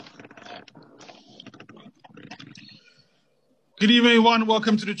Good evening, everyone.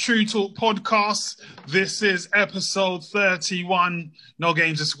 Welcome to the True Talk podcast. This is episode 31. No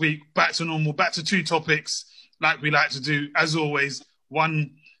games this week. Back to normal. Back to two topics like we like to do. As always,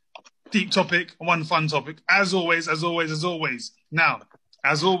 one deep topic and one fun topic. As always. Now,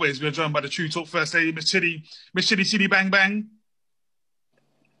 as always, we're joined by the True Talk First Lady, Miss Chitty. Miss Chitty Bang Bang.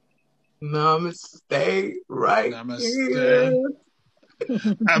 Namaste, right Namaste. here.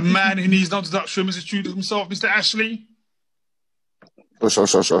 A man who needs no introduction, Mr. True Talk himself, Mr. Ashley. Show.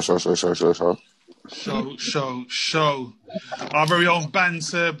 Our very own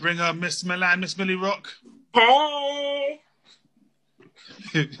banter bringer, Miss Milan, Miss Millie Rock. Hey.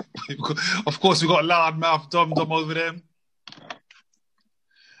 Of course, we got loudmouth Dom over there,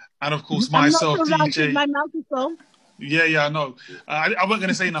 and of course myself, DJ. My mouth is full. Yeah, I know. I wasn't going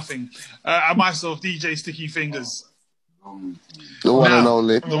to say nothing. And myself, DJ Sticky Fingers. The one and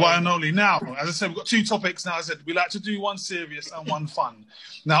only. The one and only. Now, as I said, we've got two topics now. As I said, we like to do one serious and one fun.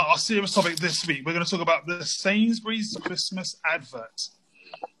 Now, our serious topic this week, we're going to talk about the Sainsbury's Christmas advert.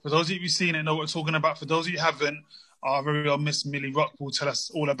 For those of you who've seen it, know what we're talking about. For those of you who haven't, our very own Miss Millie Rock will tell us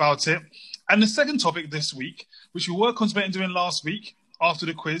all about it. And the second topic this week, which we were contemplating doing last week after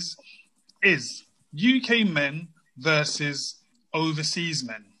the quiz, is UK men versus overseas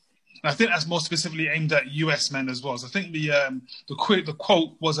men. And I think that's more specifically aimed at US men as well. So I think the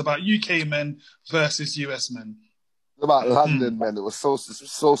quote was about UK men versus US men. About London men, it was so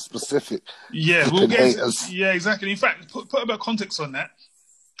specific. Yeah, we'll get. Yeah, exactly. In fact, put a bit of context on that,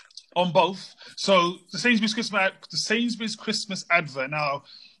 on both. So the Sainsbury's Christmas advert. Now,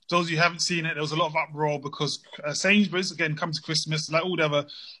 those of you who haven't seen it, there was a lot of uproar because Sainsbury's, again, comes to Christmas, like all the other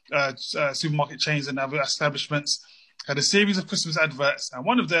supermarket chains and other establishments, had a series of Christmas adverts, and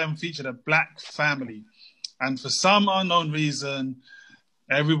one of them featured a black family. And for some unknown reason,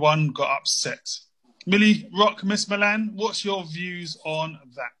 everyone got upset. Millie Rock, Miss Milan, what's your views on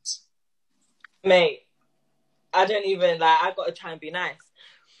that? Mate, I don't even, I've got to try and be nice.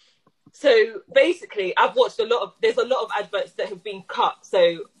 So basically, I've watched there's a lot of adverts that have been cut,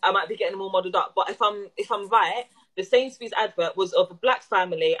 so I might be getting them all muddled up. But if I'm right, the Sainsbury's advert was of a black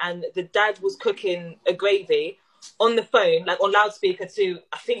family, and the dad was cooking a gravy on the phone, like on loudspeaker to,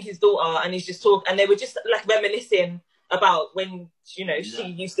 I think, his daughter, and he's just talking, and they were just like reminiscing about when, she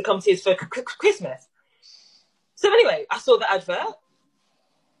used to come to his for Christmas. So anyway, I saw the advert.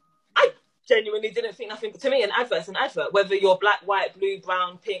 I genuinely didn't think nothing. To me, an advert's an advert. Whether you're black, white, blue,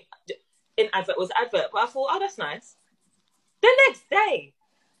 brown, pink, an advert was an advert. But I thought, oh, that's nice. The next day,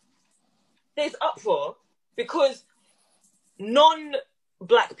 there's uproar because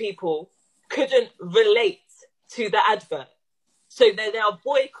non-black people couldn't relate to the advert. So they are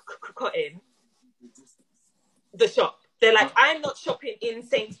boycotting the shop. They're like, I'm not shopping in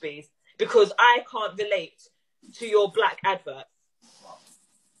Sainsbury's because I can't relate to your black advert.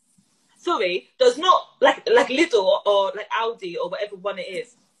 Sorry, does not like Lidl or like Aldi or whatever one it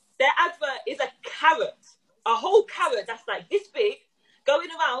is. Their advert is a carrot, a whole carrot that's like this big, going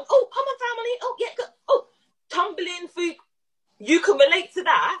around. Oh, come on, family. Oh, yeah. Oh, tumbling through. You can relate to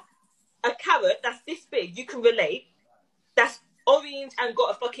that. A carrot that's this big, you can relate. That's orange and got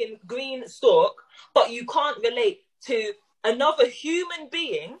a fucking green stalk, but you can't relate to another human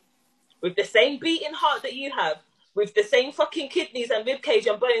being with the same beating heart that you have, with the same fucking kidneys and ribcage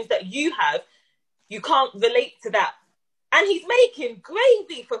and bones that you have. You can't relate to that. And he's making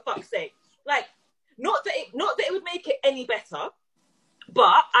gravy, for fuck's sake. Like, not that it would make it any better,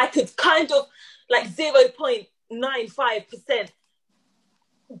 but I could kind of like 0.95%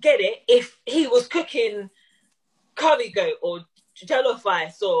 get it if he was cooking curry goat or jollof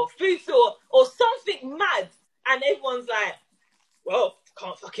rice or fufu or something mad, and everyone's like, well,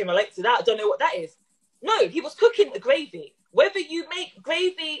 can't fucking relate to that, I don't know what that is. No, he was cooking a gravy. Whether you make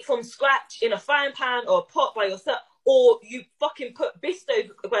gravy from scratch in a frying pan or a pot by yourself, or you fucking put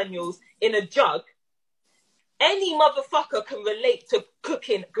Bisto granules in a jug, any motherfucker can relate to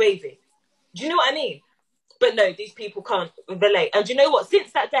cooking gravy. Do you know what I mean? But no, these people can't relate. And do you know what?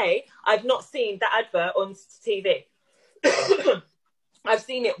 Since that day, I've not seen that advert on TV. I've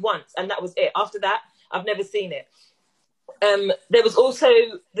seen it once, and that was it. After that, I've never seen it. There was also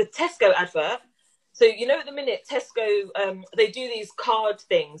the Tesco advert. So, you know, at the minute, Tesco, they do these card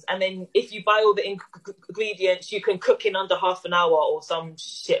things, and then if you buy all the ingredients, you can cook in under half an hour or some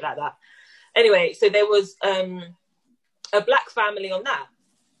shit like that. Anyway, so there was a black family on that,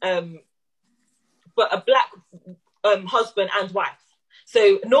 but a black husband and wife.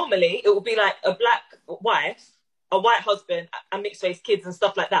 So normally it would be like a black wife, a white husband, and mixed race kids and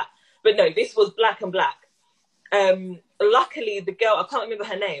stuff like that. But no, this was black and black. luckily the girl, I can't remember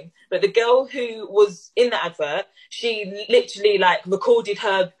her name, but the girl who was in the advert, she literally like recorded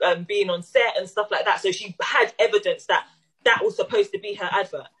her being on set and stuff like that. So she had evidence that was supposed to be her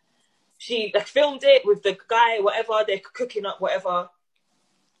advert. She like filmed it with the guy, whatever, they're cooking up, whatever.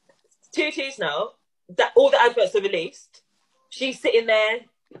 2 days now, that all the adverts are released. She's sitting there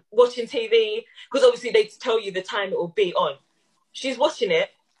watching TV, because obviously they tell you the time it will be on. She's watching it.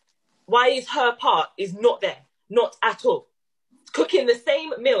 Why is her part is not there? Not at all. Cooking the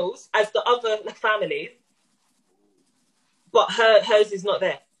same meals as the other families, but hers is not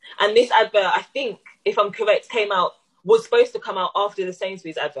there. And this advert, I think, if I'm correct, was supposed to come out after the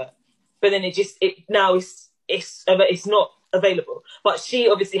Sainsbury's advert, but then now it's not available. But she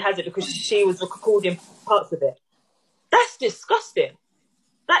obviously has it because she was recording parts of it. That's disgusting.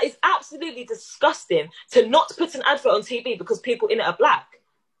 That is absolutely disgusting to not put an advert on TV because people in it are black.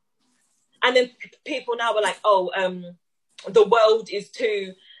 And then people now are like, the world is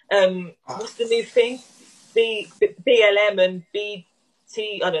too, what's the new thing? BLM and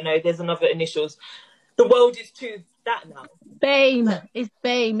BT, I don't know, there's another initials. The world is too that now. BAME. It's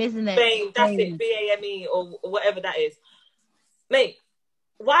BAME, isn't it? BAME, that's it, BAME or whatever that is. Mate,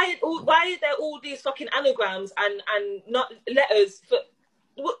 why are there all these fucking anagrams and not letters for...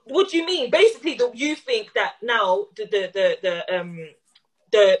 What do you mean? Basically, you think that now the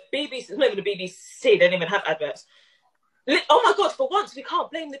BBC, it's not even the BBC, they don't even have adverts. Oh my God, for once, we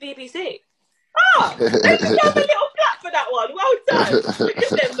can't blame the BBC. They deserve a little clap for that one. Well done. Look at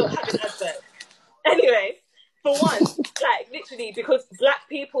them not having adverts. Anyway, for once, like literally, because black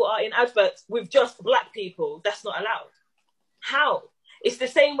people are in adverts with just black people, that's not allowed. How? It's the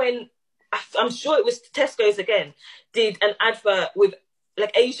same when, I'm sure it was Tesco's again, did an advert with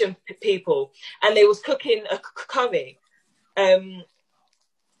like Asian people, and they was cooking a curry. And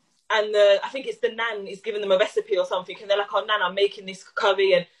I think it's the nan is giving them a recipe or something, and they're like, "Oh, nan, I'm making this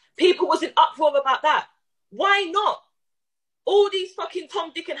curry," and people was in uproar about that. Why not? All these fucking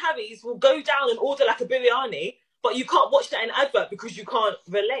Tom, Dick, and Harrys will go down and order like a biryani, but you can't watch that in an advert because you can't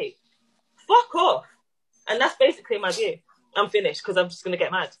relate. Fuck off. And that's basically my view. I'm finished because I'm just gonna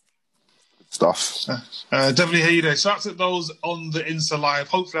get mad. Stuff. Definitely hear you there. Shout out to those on the Insta Live.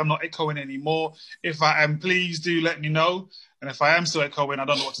 Hopefully I'm not echoing anymore. If I am, please do let me know. And if I am still echoing, I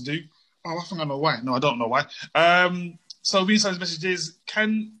don't know what to do. Oh, I think I know why. No, I don't know why. So Vincent's message is,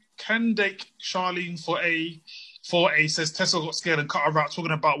 can Dake Charlene for a says Tesco got scared and cut her out,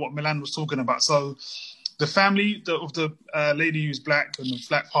 talking about what Milan was talking about. So the family of the lady who's black and the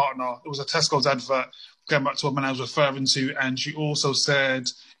black partner, it was a Tesco's advert, going back to what Milan was referring to. And she also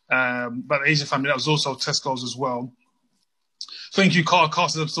said about the Asian family, that was also Tesco's as well. Thank you, Carl. I'm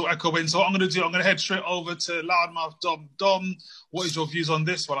still echoing. So what I'm going to do, I'm going to head straight over to Loudmouth Dom. Dom, what is your views on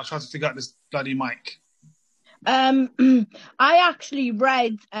this while I try to figure out this bloody mic? I actually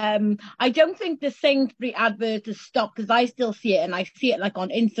read, I don't think the Sainsbury advert has stopped because I still see it, and I see it like on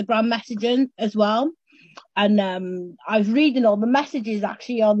Instagram messaging as well. And I was reading all the messages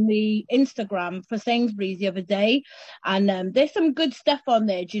actually on the Instagram for Sainsbury's the other day, and there's some good stuff on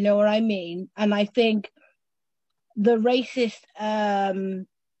there, do you know what I mean? And I think the racists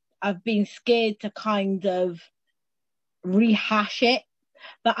have been scared to kind of rehash it.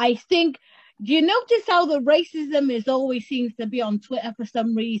 But I think, do you notice how the racism is always seems to be on Twitter for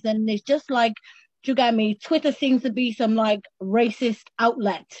some reason? It's just like, do you get me? Twitter seems to be some like racist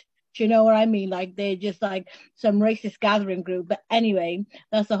outlet. Do you know what I mean? Like they're just like some racist gathering group. But anyway,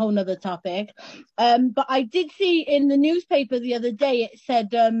 that's a whole nother topic. But I did see in the newspaper the other day, it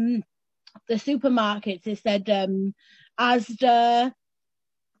said, the supermarkets, it said Asda,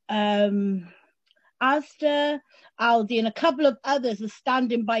 Aldi, and a couple of others are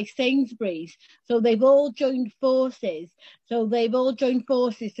standing by Sainsbury's. So they've all joined forces. To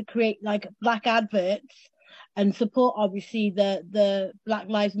create like black adverts and support, obviously, the Black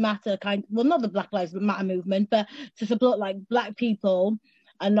Lives Matter not the Black Lives Matter movement, but to support like black people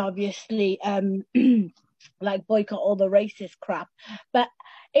and obviously like boycott all the racist crap. But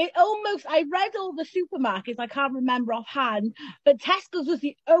I read all the supermarkets, I can't remember offhand, but Tesco's was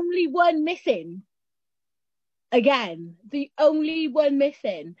the only one missing. Again, the only one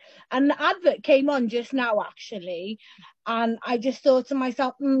missing. And the advert came on just now, actually, and I just thought to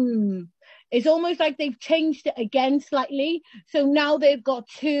myself, it's almost like they've changed it again slightly. So now they've got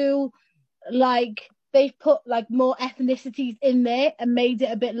two, like, they've put, like, more ethnicities in there and made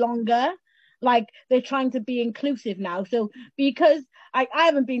it a bit longer. Like, they're trying to be inclusive now. So, because I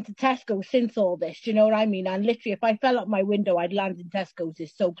haven't been to Tesco since all this, do you know what I mean? And literally, if I fell out my window, I'd land in Tesco's.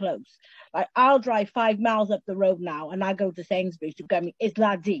 It's so close. Like, I'll drive 5 miles up the road now, and I go to Sainsbury's to get me. It's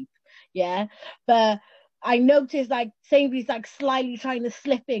that deep, yeah? But I noticed like Sainsbury's like slightly trying to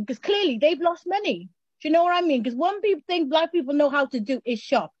slip in because clearly they've lost money. Do you know what I mean? Because one thing black people know how to do is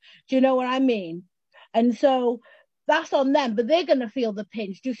shop. Do you know what I mean? And so that's on them, but they're going to feel the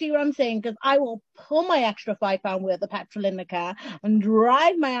pinch. Do you see what I'm saying? Because I will pull my extra £5 worth of petrol in the car and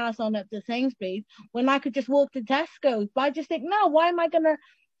drive my ass on up to Sainsbury's when I could just walk to Tesco's. But I just think, no, why am I going to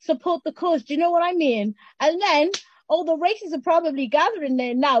support the cause? Do you know what I mean? And then all the racists are probably gathering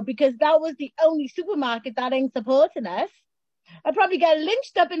there now because that was the only supermarket that ain't supporting us. I'd probably get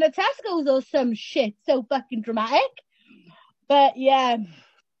lynched up in the Tesco's or some shit. So fucking dramatic. But yeah,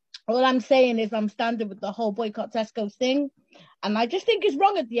 all I'm saying is I'm standing with the whole boycott Tesco's thing. And I just think it's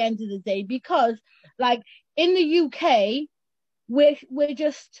wrong at the end of the day because, like, in the UK, we're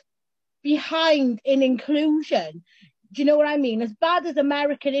just behind in inclusion. Do you know what I mean? As bad as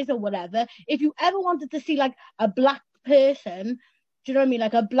America is or whatever, if you ever wanted to see, like, a black person, do you know what I mean?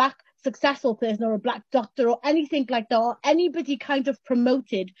 Like a black successful person or a black doctor or anything like that, or anybody kind of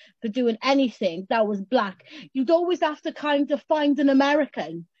promoted for doing anything that was black, you'd always have to kind of find an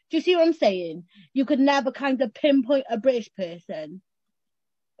American. Do you see what I'm saying? You could never kind of pinpoint a British person.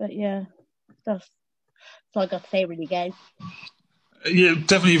 But yeah, that's all I got to say really, guys. Yeah,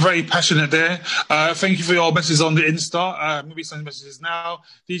 definitely very passionate there. Thank you for your messages on the Insta. Maybe some messages now.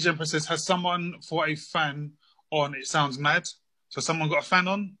 DJ Empress says, has someone for a fan on It Sounds Mad? So someone got a fan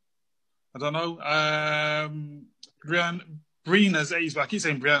on? I don't know. Brina's 80s, but I keep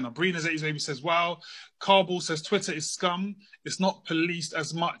saying Brianna. Brina's 80s baby says, wow. Carball says, Twitter is scum. It's not policed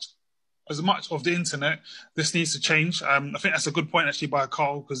as much of the internet. This needs to change. I think that's a good point actually by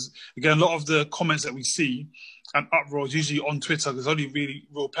Carl, because again, a lot of the comments that we see and uproar is usually on Twitter. There's only really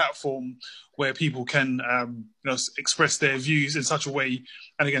real platform where people can express their views in such a way.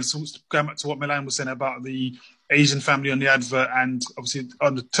 And again, so going back to what Milan was saying about the Asian family on the advert and obviously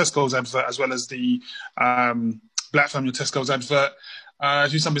on the Tesco's advert, as well as the black family on Tesco's advert.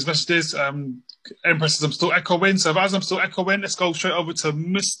 Do some of his messages. Empress says, I'm still echoing. So as I'm still echoing, let's go straight over to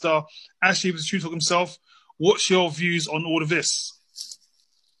Mr. Ashley, the True Talk himself. What's your views on all of this?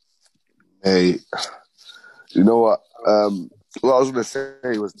 Hey, you know what? What I was going to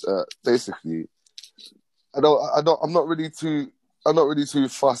say was basically, I'm not really too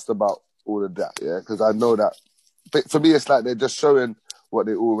fussed about all of that, yeah, because I know that. But for me, it's like they're just showing what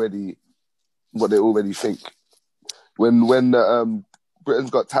they already think. When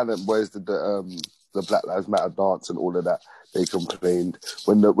Britain's Got Talent boys did the Black Lives Matter dance and all of that, they complained.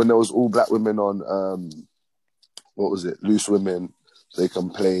 When there was all black women on what was it, Loose Women, they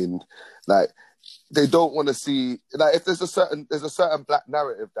complained. Like, they don't want to see, like, if there's a certain black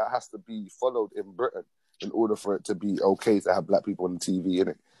narrative that has to be followed in Britain in order for it to be okay to have black people on the TV,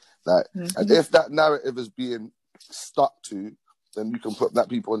 innit? Like, and if that narrative is being stuck to, then you can put black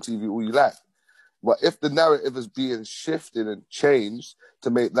people on TV all you like. But if the narrative is being shifted and changed to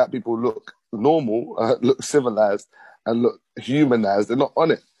make black people look normal, look civilized, and look humanized, they're not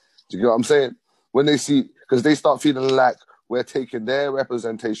on it. Do you get what I'm saying? When they see, because they start feeling like we're taking their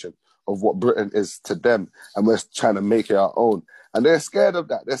representation of what Britain is to them, and we're trying to make it our own. And they're scared of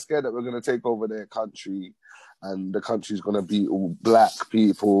that. They're scared that we're going to take over their country, and the country's going to be all black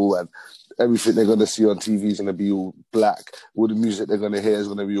people, and everything they're going to see on TV is going to be all black. All the music they're going to hear is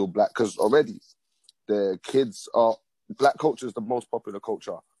going to be all black, because already their kids are... Black culture is the most popular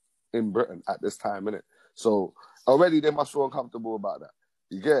culture in Britain at this time, innit? So already they must feel uncomfortable about that.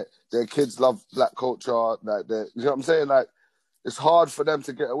 You get it? Their kids love black culture. Like, you know what I'm saying? Like, it's hard for them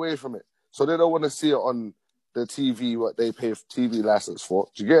to get away from it. So they don't want to see it on the TV, what they pay TV license for.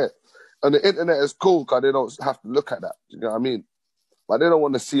 Do you get it? And the internet is cool because they don't have to look at that. Do you know what I mean? But they don't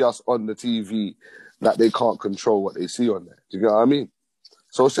want to see us on the TV that they can't control what they see on there. Do you get what I mean?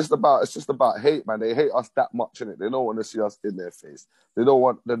 So it's just about hate, man. They hate us that much, innit? They don't want to see us in their face. They don't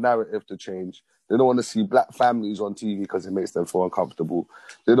want the narrative to change. They don't want to see black families on TV because it makes them feel uncomfortable.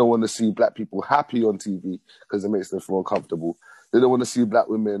 They don't want to see black people happy on TV because it makes them feel uncomfortable. They don't want to see black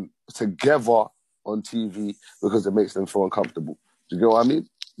women together on TV because it makes them feel uncomfortable. Do you get what I mean?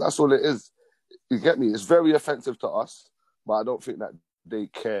 That's all it is. You get me? It's very offensive to us, but I don't think that they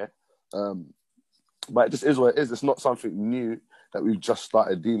care. But it just is what it is. It's not something new that we've just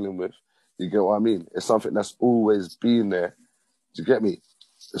started dealing with. You get what I mean? It's something that's always been there. Do you get me?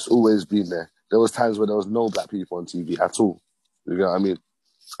 It's always been there. There was times where there was no black people on TV at all. You get what I mean?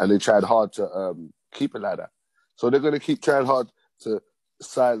 And they tried hard to keep it like that. So they're going to keep trying hard to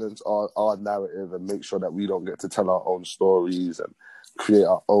silence our narrative and make sure that we don't get to tell our own stories and create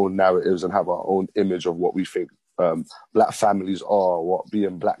our own narratives and have our own image of what we think black families are, what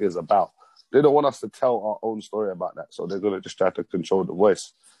being black is about. They don't want us to tell our own story about that. So they're going to just try to control the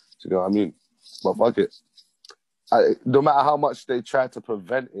voice. Do you know what I mean? But fuck it. no matter how much they try to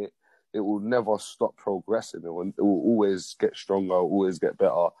prevent it, it will never stop progressing. It will always get stronger, always get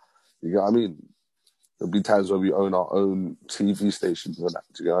better. You know what I mean? There'll be times where we own our own TV stations and that.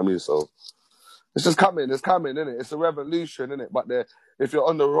 Do you know what I mean? So it's just coming. It's coming, isn't it? It's a revolution, isn't it? But if you're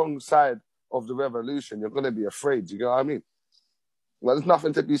on the wrong side of the revolution, you're going to be afraid. Do you know what I mean? Well, there's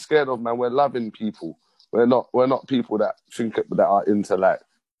nothing to be scared of, man. We're loving people. We're not people that think that are into like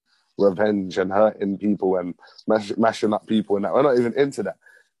revenge and hurting people and mashing up people and that. We're not even into that.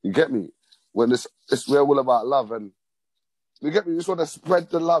 You get me? When we're all about love, and you get me? You just want to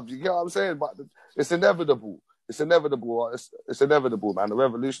spread the love. You get what I'm saying? But it's inevitable. It's inevitable. It's inevitable, man. The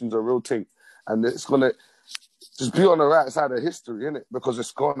revolution's a real thing, and it's gonna just be on the right side of history, innit? Because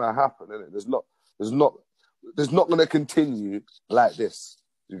it's gonna happen, innit? There's not gonna continue like this.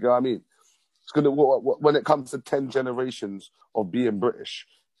 You get what I mean? It's gonna when it comes to 10 generations of being British.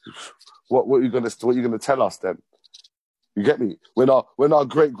 What are you gonna tell us then? You get me? When our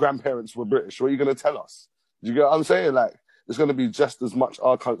great grandparents were British, what are you gonna tell us? Do you get what I'm saying? Like, it's gonna be just as much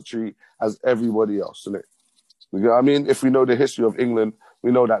our country as everybody else, isn't it? You get what I mean? If we know the history of England,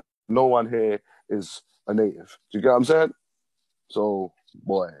 we know that no one here is a native. Do you get what I'm saying? So,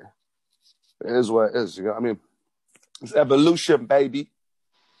 boy, it is what it is. You get what I mean? It's evolution, baby.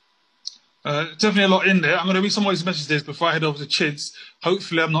 Definitely a lot in there. I'm going to read some of his messages before I head over to Chids.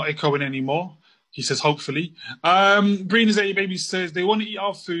 Hopefully I'm not echoing anymore. He says, hopefully. Breen's 80 Baby says, they want to eat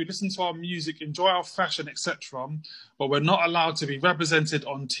our food, listen to our music, enjoy our fashion, etc. But we're not allowed to be represented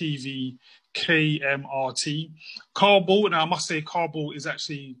on TV, KMRT. Carl Ball, now I must say Carl Ball is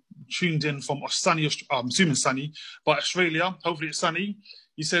actually tuned in from sunny, I'm assuming sunny, but Australia. Hopefully it's sunny.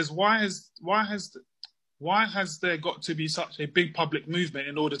 He says, why has there got to be such a big public movement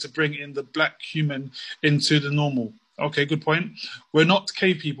in order to bring in the black human into the normal? Okay, good point. We're not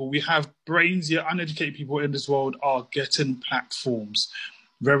cave people. We have brains, yet uneducated people in this world are getting platforms.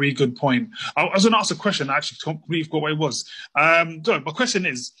 Very good point. I was going to ask a question. I actually completely forgot what it was. So my question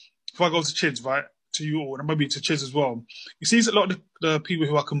is, before I go to Chids, right, to you all, and maybe to Chids as well, it seems a lot of the people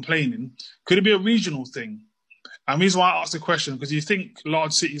who are complaining, could it be a regional thing? And the reason why I asked the question, because you think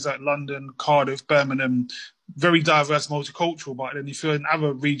large cities like London, Cardiff, Birmingham, very diverse, multicultural, but then if you're in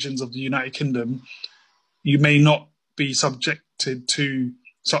other regions of the United Kingdom, you may not be subjected to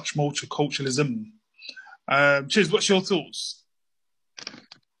such multiculturalism. Chiz, what's your thoughts?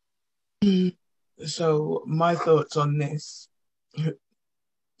 So my thoughts on this,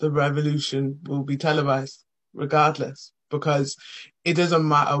 the revolution will be televised regardless, because it doesn't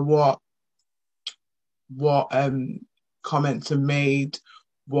matter what comments are made,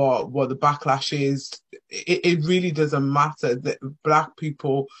 what the backlash is. It really doesn't matter. That black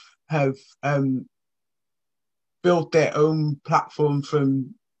people have built their own platform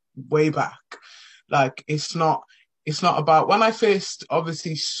from way back. Like, it's not about, when I first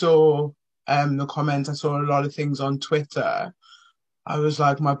obviously saw the comments, I saw a lot of things on Twitter, I was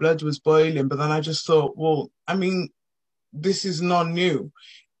like, my blood was boiling, but then I just thought, well, I mean, this is not new.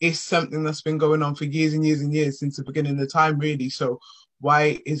 It's something that's been going on for years and years and years, since the beginning of time, really. So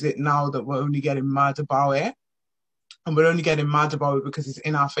why is it now that we're only getting mad about it? And we're only getting mad about it because it's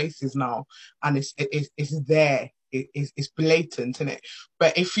in our faces now, and it's there. It's blatant, isn't it?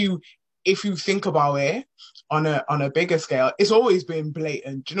 But if you think about it on a bigger scale, it's always been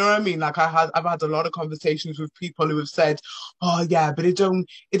blatant. Do you know what I mean? Like, I've had a lot of conversations with people who have said, "Oh yeah, but it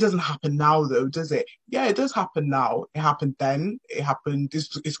doesn't happen now, though, does it?" Yeah, it does happen now. It happened then. It happened.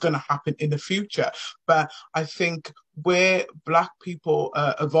 It's going to happen in the future. But I think where black people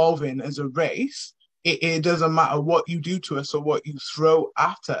are evolving as a race, it doesn't matter what you do to us or what you throw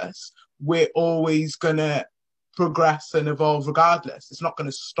at us. We're always gonna progress and evolve regardless. It's not going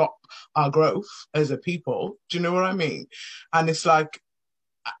to stop our growth as a people. Do you know what I mean? And it's like,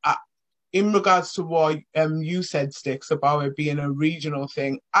 in regards to what you said, Sticks, about it being a regional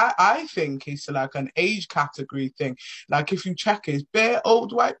thing, I think it's like an age category thing. Like, if you check it, bare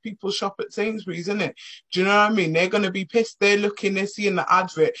old white people shop at Sainsbury's, isn't it? Do you know what I mean? They're going to be pissed. They're seeing the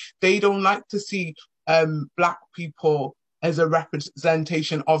advert. They don't like to see black people as a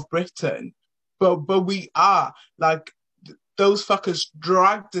representation of Britain. But we are, like, those fuckers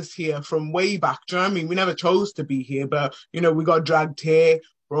dragged us here from way back. Do you know what I mean? We never chose to be here, but, you know, we got dragged here,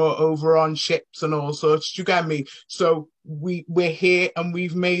 brought over on ships and all sorts. Do you get me? So we're here and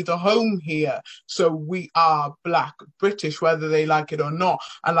we've made a home here. So we are black British, whether they like it or not.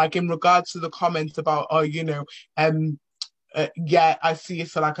 And, like, in regards to the comment about, yeah, I see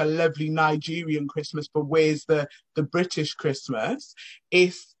it's like a lovely Nigerian Christmas, but where's the British Christmas?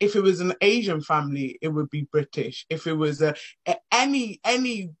 If it was an Asian family, it would be British. If it was any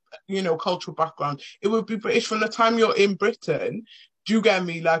cultural background, it would be British. From the time you're in Britain, do you get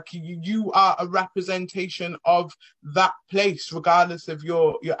me? Like you are a representation of that place, regardless of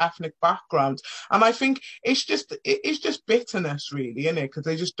your ethnic background. And I think it's just bitterness, really, isn't it?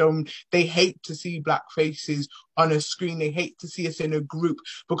 Because they hate to see black faces on a screen. They hate to see us in a group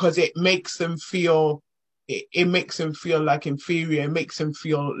because it makes them feel. It makes them feel like inferior. It makes them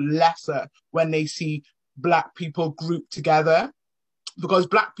feel lesser when they see black people grouped together. Because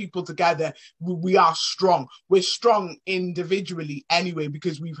black people together, we are strong. We're strong individually anyway,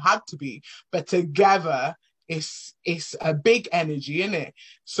 because we've had to be. But together, it's a big energy, isn't it?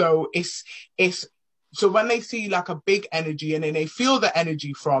 So so when they see like a big energy and then they feel the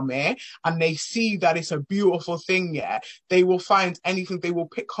energy from it and they see that it's a beautiful thing, yeah, they will find anything, they will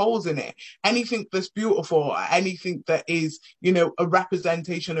pick holes in it. Anything that's beautiful, anything that is, a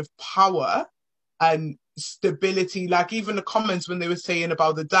representation of power and stability. Like even the comments when they were saying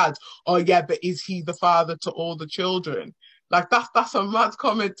about the dad, oh yeah, but is he the father to all the children? Like that's a mad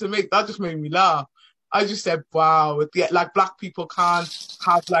comment to make. That just made me laugh. I just said, wow, like black people can't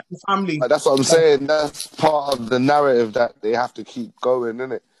have like a family. That's what I'm saying. That's part of the narrative that they have to keep going,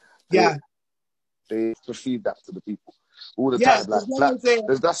 isn't it? Yeah. They have to feed that to the people all the time. Like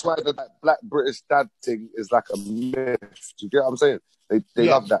that's why the black British dad thing is like a myth. Do you get what I'm saying? They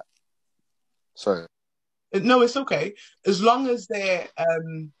love that. Sorry. No, it's okay. As long as they're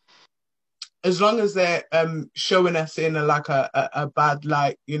showing us in a bad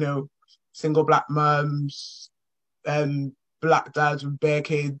light, single black mums, black dads with bare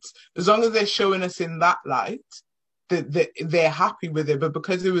kids. As long as they're showing us in that light, they're happy with it. But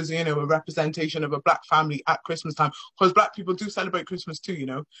because it was, a representation of a black family at Christmas time, because black people do celebrate Christmas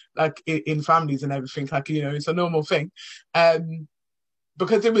too, like in families and everything, like, it's a normal thing.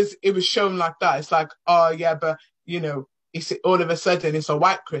 Because it was shown like that. It's like, oh yeah, but it's all of a sudden it's a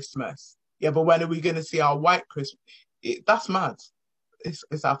white Christmas. Yeah, but when are we going to see our white Christmas? That's mad.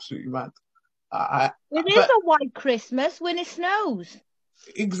 It's absolutely mad. It is a white Christmas when it snows.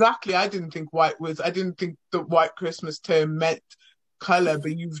 Exactly. I didn't think the white Christmas term meant colour,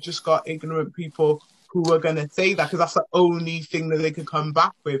 but you've just got ignorant people who were going to say that because that's the only thing that they could come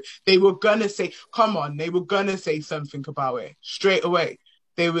back with. They were going to say, they were going to say something about it straight away.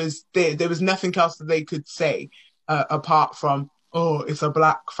 There was nothing else that they could say apart from, oh, it's a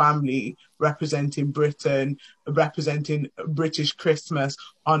black family representing Britain, representing British Christmas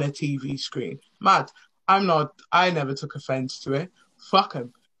on a TV screen. Mad. I never took offence to it. Fuck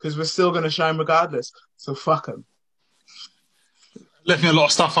them, because we're still going to shine regardless. So fuck them. Left me a lot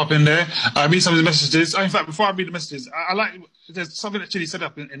of stuff up in there. I read some of the messages. In fact, before I read the messages, I like, there's something that Chidi said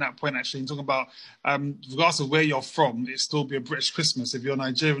up in that point, actually, talking about, regardless of where you're from, it still be a British Christmas. If you're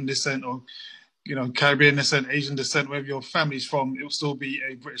Nigerian descent or, Caribbean descent, Asian descent, wherever your family's from, it will still be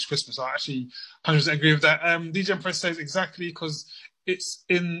a British Christmas. I actually 100% agree with that. DJ Empress says exactly, because it's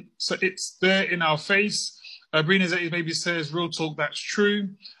there in our face. Brina maybe says, real talk, that's true.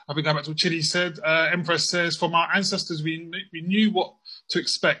 I think going back to what Chidi said. Empress says, from our ancestors, we knew what to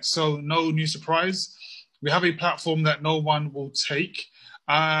expect, so no new surprise. We have a platform that no one will take.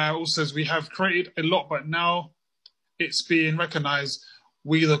 Also says, we have created a lot, but now it's being recognised.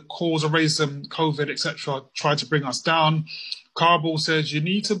 We, the cause of racism, COVID, etc., try to bring us down. Carball says, you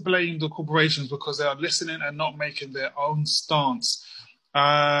need to blame the corporations because they are listening and not making their own stance.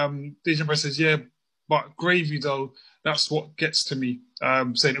 DJ Empress says, yeah, but gravy, though, that's what gets to me.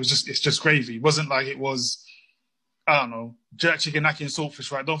 Saying it's just gravy. It wasn't like it was, I don't know, jerk chicken, ackee and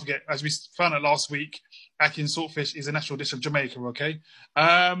saltfish, right? Don't forget, as we found out last week, ackee and saltfish is a national dish of Jamaica, okay?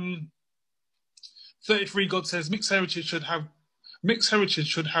 33 God says, mixed heritage should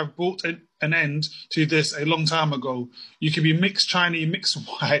have brought an end to this a long time ago. You can be mixed Chinese, mixed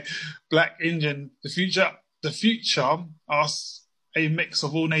white, black, Indian. The future asks a mix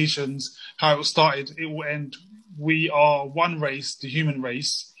of all nations. How it started, it will end. We are one race, the human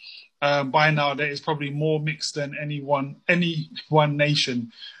race. By now, there is probably more mixed than any one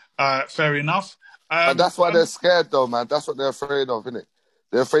nation. Fair enough. But that's why they're scared, though, man. That's what they're afraid of, isn't it?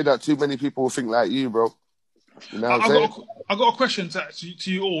 They're afraid that too many people will think like you, bro. You know what I'm saying? I got a question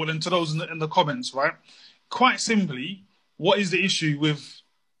to you all and to those in the comments, right? Quite simply, what is the issue with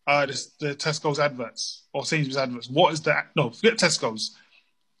the Tesco's adverts or Sainsbury's adverts? What is that? No, forget Tesco's.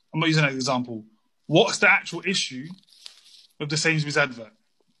 I'm not using that example. What's the actual issue with the Sainsbury's advert?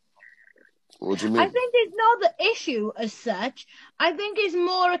 What do you mean? I think it's not the issue as such. I think it's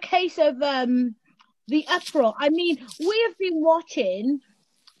more a case of the uproar. I mean, we have been watching,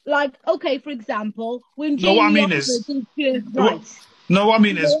 like, okay, for example, when No, what I Jamie mean Oliver is, did Jerk what, Rice. no, what I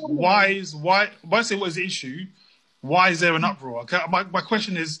mean is, You know what I mean? when I say what is the issue, why is there an uproar? Okay, my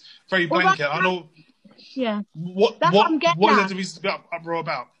question is very Well, blanket. I know yeah, what that's what I'm getting is there at. to be uproar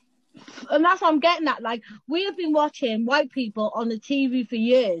about? And that's what I'm getting at. Like, we have been watching white people on the TV for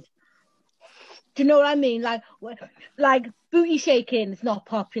years. Do you know what I mean? Like booty shaking is not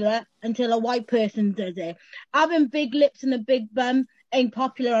popular until a white person does it. Having big lips and a big bum ain't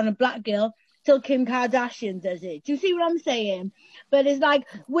popular on a black girl till Kim Kardashian does it. Do you see what I'm saying? But it's like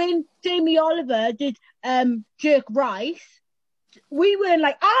when Jamie Oliver did Jerk Rice, we weren't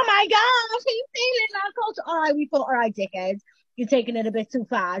like, oh my gosh, he's stealing our culture. All right, we thought, all right, dickhead, you're taking it a bit too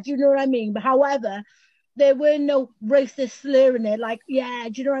far. Do you know what I mean? But however, there were no racist slur in it. Like, yeah,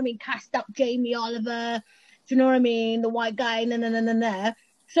 do you know what I mean? Cast up Jamie Oliver. Do you know what I mean? The white guy, na.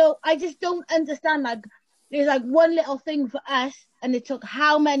 So I just don't understand. Like, there's like one little thing for us, and it took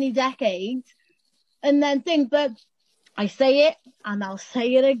how many decades? And then think, but I say it, and I'll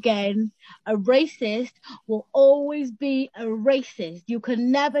say it again. A racist will always be a racist. You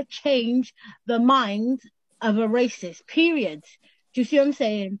can never change the mind of a racist, period. Do you see what I'm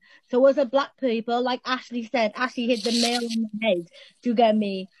saying? So as a black people, like Ashley said, Ashley hit the nail on the head. Do you get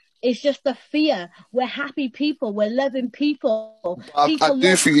me? It's just the fear. We're happy people. We're loving people. I People do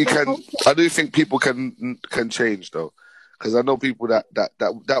love think you the can. culture. I do think people can change though, because I know people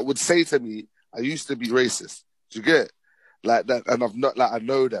that would say to me, "I used to be racist." Do you get it? Like that? And I've not like I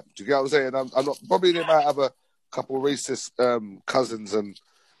know them. Do you get what I'm saying? I'm not. Probably they might have a couple racist cousins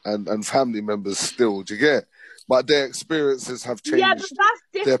and family members still. Do you get it? But their experiences have Yeah, but changed that's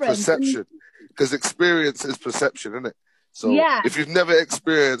their different. perception, because experience is perception, isn't it? So Yeah. if you've never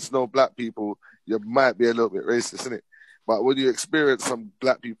experienced no black people, you might be a little bit racist, isn't it? But when you experience some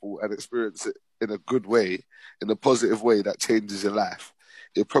black people and experience it in a good way, in a positive way that changes your life,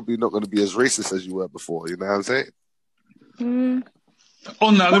 you're probably not going to be as racist as you were before. You know what I'm saying? Mm.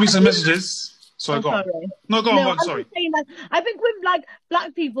 On that, let me some messages. Sorry, I'm go on. sorry. No, go on, No, go on. I'm Sorry. just saying that I think when like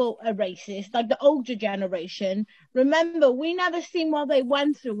black people are racist, like the older generation, remember we never seen what they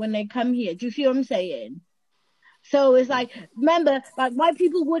went through when they come here. Do you see what I'm saying? So it's like, remember, like white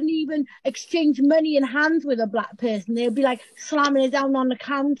people wouldn't even exchange money in hands with a black person. They'd be like slamming it down on the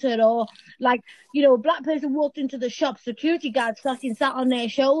counter, or like, you know, a black person walked into the shop, security guards fucking sat on their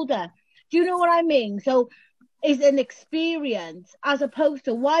shoulder. Do you know what I mean? So it's an experience as opposed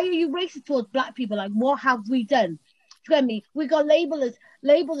to why are you racist towards black people? Like, what have we done? Do you get me? We got labeled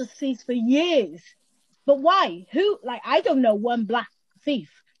as thieves for years. But why? Who? Like, I don't know one black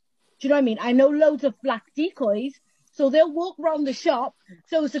thief. Do you know what I mean? I know loads of black decoys, so they'll walk around the shop,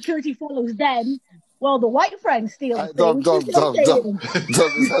 so security follows them, while the white friends steal the things.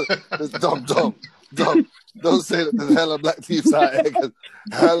 Dom. Don't say that there's hella black thieves out here, because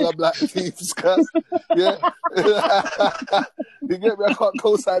hella black thieves, cuz. Yeah. You get me? I can't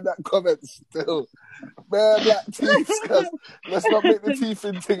co-sign that comment still. Man, black thieves, cuz. Let's not make the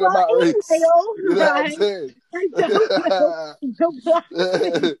thieving thing about race. You know what I'm saying? I don't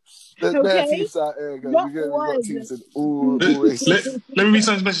know. There's bare thieves out here, guys. You get me? Got thieves in all races. Let me read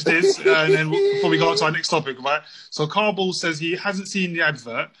some messages, and then before we go on to our next topic, right? So Carl Ball says he hasn't seen the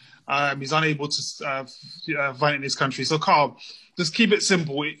advert. He's unable to find it in his country. So Carl, just keep it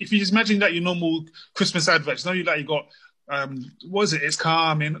simple. If you just imagine that your normal Christmas adverts, you got what is it? It's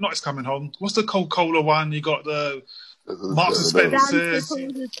coming, not it's coming home. What's the Coca-Cola one? You got the Marks and Spencer's.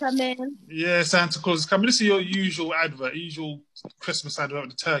 Santa Claus is coming. Yeah, Santa Claus is coming. This is your usual advert, usual Christmas advert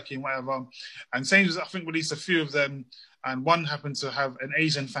with the turkey and whatever. And Sainsbury's, I think, released a few of them, and one happened to have an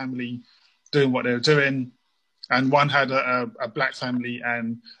Asian family doing what they were doing, and one had a black family,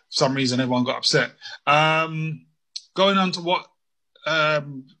 and for some reason everyone got upset. Going on to what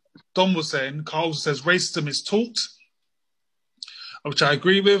Don was saying, Carl says racism is taught, which I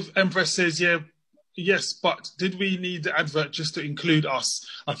agree with. Empress says, yes, but did we need the advert just to include us?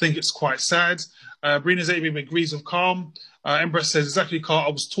 I think it's quite sad. Brina Zabib agrees with Carl. Empress says, exactly, Carl,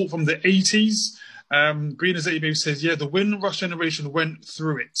 I was taught from the 80s. Brina Zabib says, the Windrush generation went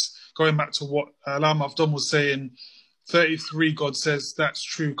through it. Going back to what Lama Don was saying, 33, God says, that's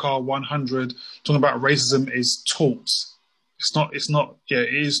true, Carl, 100. Talking about racism is taught. It's not. Yeah,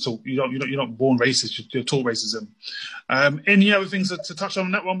 it is taught. You're not born racist. You're taught racism. Any other things to touch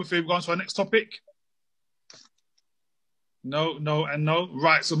on that one before we go on to our next topic? No, and no.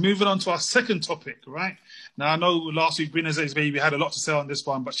 Right. So moving on to our second topic. Right now, I know last week Brina's baby had a lot to say on this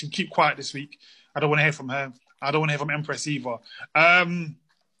one, but she'll keep quiet this week. I don't want to hear from her. I don't want to hear from Empress either.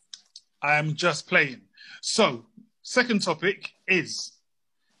 I'm just playing. So, second topic is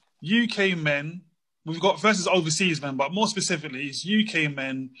UK men we've got versus overseas men, but more specifically, it's UK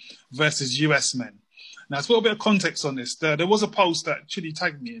men versus US men. Now, to put a bit of context on this, there was a post that Chidi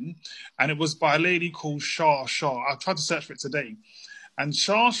tagged me in, and it was by a lady called Shah Shah. I tried to search for it today. And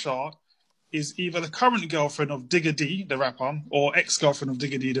Shah Shah is either the current girlfriend of Digga D, the rapper, or ex-girlfriend of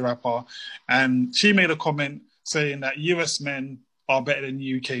Digga D, the rapper. And she made a comment saying that US men are better than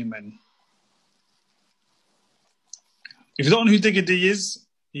UK men. If you don't know who Digga D is,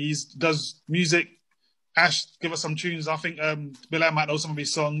 he does music. Ash, give us some tunes. I think Bilal might know some of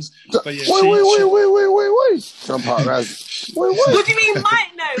his songs. But yeah, wait. Jump out, Raz. Wait. What do you mean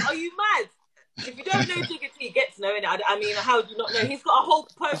might know? Are you mad? If you don't know Digga D, get to know it. I mean, how do you not know? He's got a whole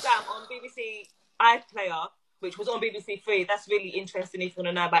programme on BBC iPlayer, which was on BBC Three. That's really interesting if you want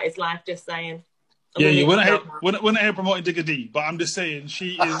to know about his life, just saying. Yeah, we're not here promoting Digga D, but I'm just saying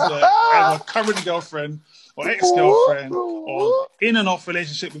she is either current girlfriend or ex-girlfriend or in and off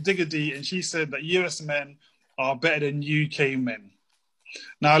relationship with Digga D, and she said that US men are better than UK men.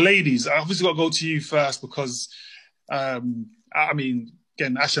 Now, ladies, I obviously got to go to you first because, I mean,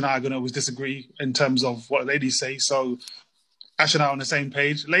 again, Ash and I are going to always disagree in terms of what ladies say, so Ash and I are on the same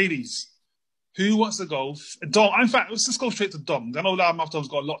page. Ladies, who wants to go? Dom, in fact, let's just go straight to Dom. I know Loudmouth Dom's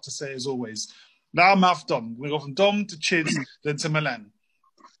got a lot to say as always. Loudmouth Dom. We're going to go from Dom to Chids, then to Milan.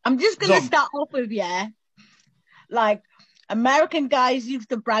 I'm just going to start off with, like, American guys used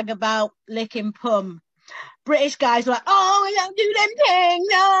to brag about licking pum. British guys were like, oh, we don't do them things.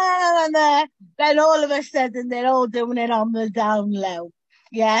 No. Then all of a sudden, they're all doing it on the down low.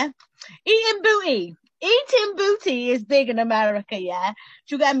 Yeah? Eating booty is big in America, yeah?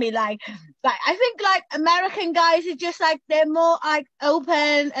 Do you get me? Like I think, like, American guys are just, like, they're more, like,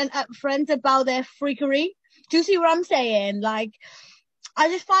 open and upfront about their freakery. Do you see what I'm saying? Like, I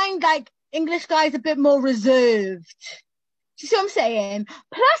just find, like, English guys a bit more reserved. Do you see what I'm saying?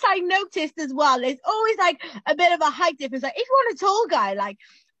 Plus, I noticed as well, there's always, like, a bit of a height difference. Like, if you want a tall guy, like,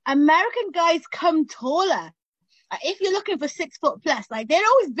 American guys come taller. Like, if you're looking for 6 foot plus, like, they're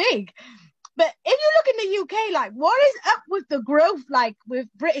always big. But if you look in the UK, like, what is up with the growth, like, with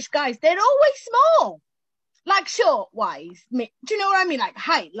British guys? They're always small. Like, short-wise. Do you know what I mean? Like,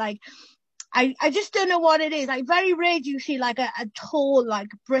 height. Like, I just don't know what it is. Like, very rare do you see, like, a tall, like,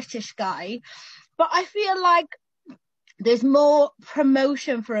 British guy. But I feel like there's more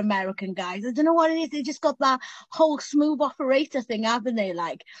promotion for American guys. I don't know what it is. They just got that whole smooth operator thing, haven't they?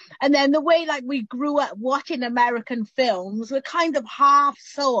 Like, and then the way, like, we grew up watching American films, we're kind of half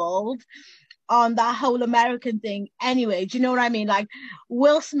sold on that whole American thing anyway. Do you know what I mean? Like,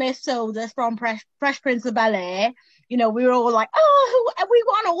 Will Smith sold us from Fresh Prince of Bel-Air. You know, we were all like, oh, we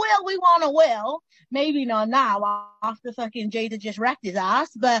want a Will. Maybe not now after fucking Jada just wrecked his ass.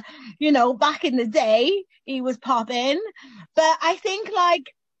 But, you know, back in the day, he was popping. But I think,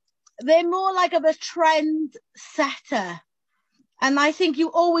 like, they're more like of a trend setter. And I think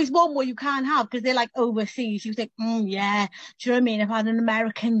you always want what you can't have because they're, like, overseas. You think, yeah, do you know what I mean? If I had an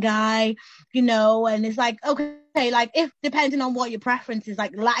American guy, you know, and it's like, okay, like, if depending on what your preference is,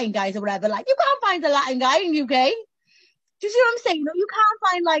 like Latin guys or whatever, like, you can't find a Latin guy in UK. Do you see what I'm saying? You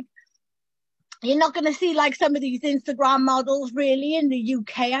can't find, like, you're not going to see, like, some of these Instagram models really in the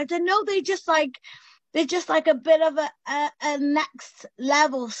UK. I don't know. They're just like a bit of a next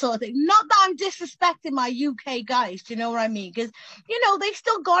level sort of thing. Not that I'm disrespecting my UK guys, do you know what I mean? Because, you know, they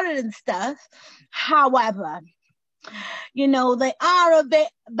still got it and stuff. However, you know, they are a bit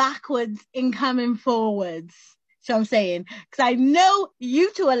backwards in coming forwards. So I'm saying, because I know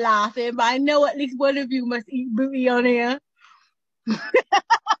you two are laughing, but I know at least one of you must eat booty on here.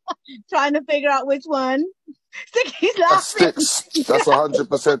 Trying to figure out which one. Sticky's laughing. Sticks. That's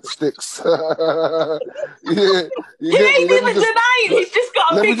 100% Sticks. Yeah. He ain't even denying. He's just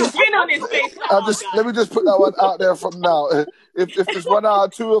got a big grin on his face. Let me just put that one out there from now. If there's 1 out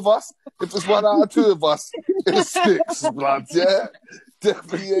of 2 of us, it's Sticks, blood. Yeah.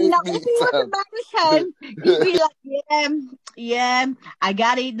 Definitely ain't me, if he was American, he'd be like, yeah, I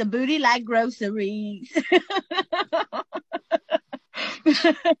gotta eat the booty like groceries.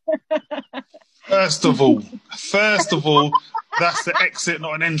 First of all, that's the exit,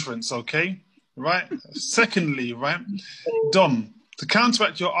 not an entrance, okay? Right? Secondly, right, Dom, to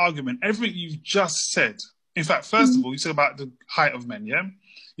counteract your argument, everything you've just said, in fact, first of all, you said about the height of men, yeah?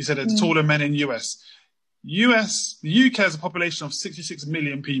 You said it's taller men in US. The UK has a population of 66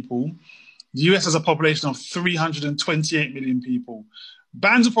 million people. The US has a population of 328 million people.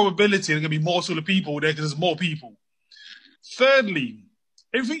 Bands of probability, there are going to be more sort of people there because there's more people. Thirdly,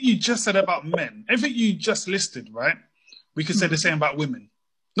 everything you just said about men, everything you just listed, right? We could say the same about women.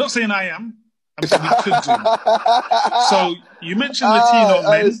 Not saying I am. said we could do. So you mentioned Latino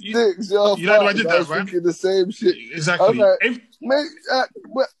men. Sticks, yo, You like the way I did I that, was right? thinking the same shit. Exactly. I was like, mate,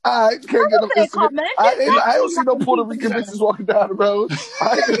 I can't get no Say estimate. comment. I don't see no Puerto Rican bitches walking down the road.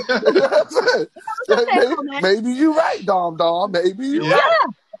 Maybe you're right, Dom. Maybe you're right.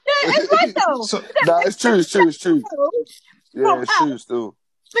 It's right though. So, It's true. Yeah, it's true still.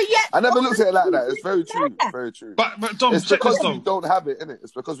 But yet, I never looked at it like that. It's very true. Very true. but Dom, It's check because this though. we don't have it, innit?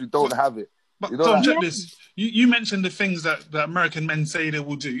 It's because we don't have it. But You know Dom, that? check this. You mentioned the things that American men say they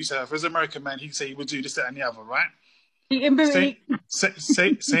will do. So if as an American man, he'd say he would do this, that, and the other, right?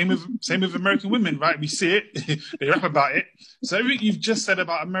 Same with American women, right? We see it. They rap about it. So everything you've just said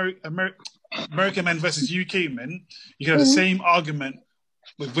about American men versus UK men, you can have the same argument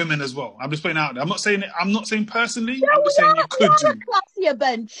with women as well. I'm just putting it out there. I'm not saying personally. I'm just saying you could do. Classier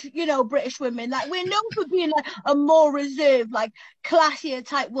bunch, British women. Like, we're known for being like a more reserved, like classier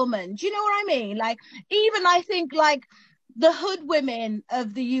type woman. Do you know what I mean? Like, even I think like the hood women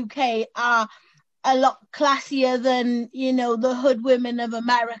of the UK are a lot classier than, the hood women of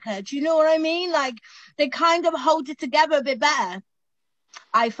America. Do you know what I mean? Like, they kind of hold it together a bit better,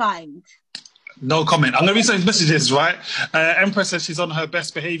 I find. No comment. I'm going to read some messages, right? Empress says she's on her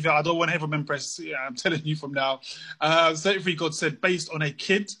best behavior. I don't want to hear from Empress. Yeah, I'm telling you from now. 33 God said, based on a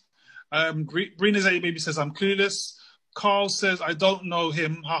kid. Greener's A Baby says, I'm clueless. Carl says, I don't know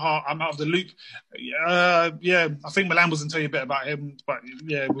him. Haha, I'm out of the loop. Yeah, I think Milan was going to tell you a bit about him, but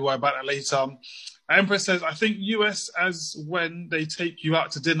yeah, we'll worry about that later. Empress says, I think US as when they take you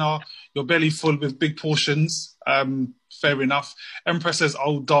out to dinner, your belly full with big portions. Fair enough. Empress says,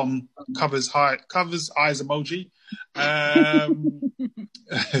 oh, Dom, covers eyes emoji.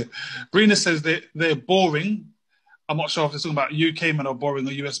 Brina says they're boring. I'm not sure if they're talking about UK men are boring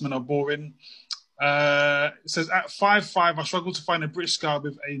or US men are boring. It says, at 5'5", I struggle to find a British guy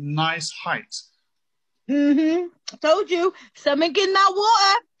with a nice height. Told you. Something in that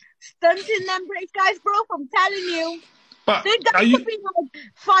water. Stunting them British guys, bro. I'm telling you. But they got to be like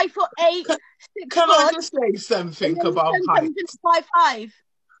 5'8", 6 Can foot. I just say something about height? 5'5".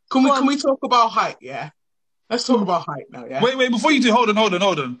 Can we talk about height? Yeah, let's talk about height now. Yeah. Wait, before you do, hold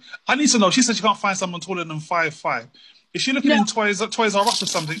on. I need to know. She said she can't find someone taller than 5'5". Is she looking in Toys R Us or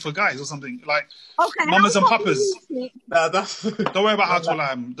something for guys or something like mamas and papas? That's don't worry about how tall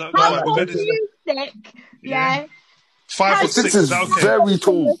I am. Don't how worry. tall you stick? Yeah. 5'6". Sticks is okay? very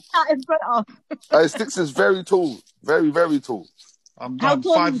tall. Sticks is very tall. Very, very tall. I'm how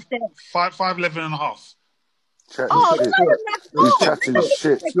done. tall 5'11" and a half. He's chatting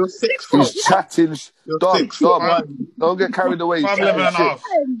shit. You're 6 foot. He's chatting. Dom, don't get carried away. 5'11" and a half.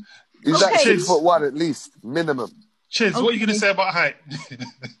 He's like 6'1" at least, minimum. Chiz, what are you going to say about height?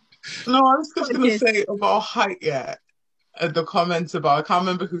 No, I was just going to say about height, the comments about, I can't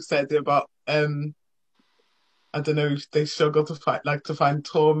remember who said it, about, I don't know if they struggle to find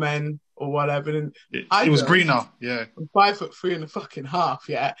tall men or whatever. And it was Greener, yeah. I'm 5'3.5",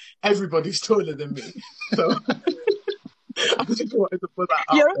 yeah. Everybody's taller than me. So I just wanted to put that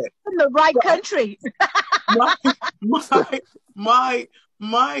out You're there. in the right country.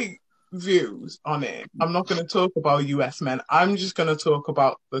 my views on it. I'm not going to talk about US men. I'm just going to talk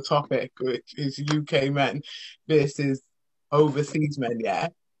about the topic, which is UK men versus overseas men. Yeah.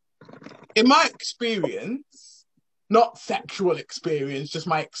 In my experience, not sexual experience, just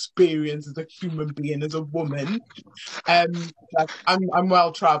my experience as a human being, as a woman, I'm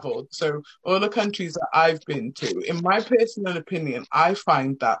well traveled. So all the countries that I've been to, in my personal opinion, I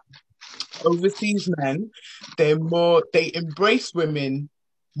find that overseas men, they embrace women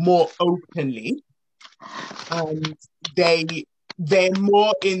more openly, and they're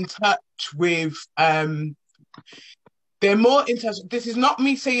more in touch with This is not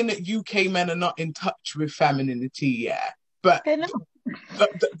me saying that UK men are not in touch with femininity, but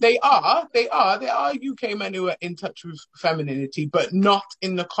they are UK men who are in touch with femininity, but not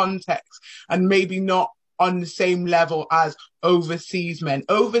in the context, and maybe not on the same level as overseas men.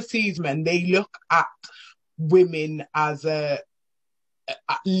 Overseas men, they look at women as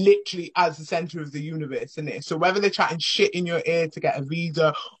literally as the center of the universe, innit? So whether they're chatting shit in your ear to get a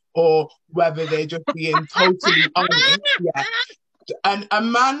visa, or whether they're just being totally honest, and a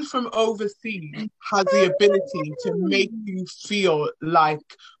man from overseas has the ability to make you feel like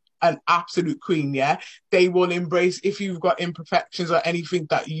an absolute queen, They will embrace, if you've got imperfections or anything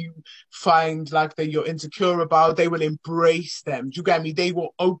that you find like that you're insecure about, they will embrace them. Do you get me? They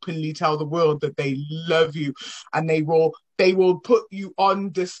will openly tell the world that they love you, and they will put you on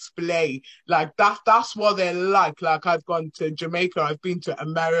display. Like that's what they're like. Like, I've gone to Jamaica, I've been to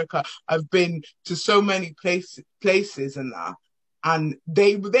America, I've been to so many places and that. and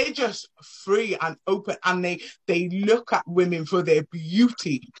they're just free and open, and they look at women for their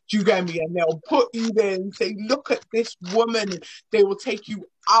beauty. Do you get me? And they'll put you there and say, look at this woman. They will take you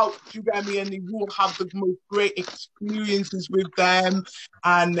out. Do you get me? And they will have the most great experiences with them,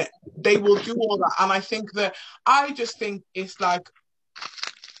 and they will do all that. And I just think it's like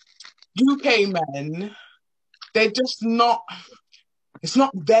UK men, they're just not. It's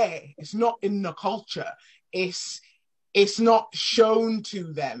not there. It's not in the culture. It's not shown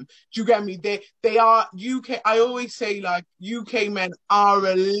to them. Do you get me? They are UK. I always say, like, UK men are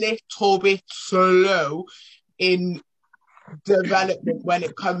a little bit slow in development when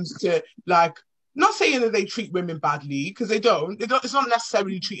it comes to, like, not saying that they treat women badly, because they don't. It's not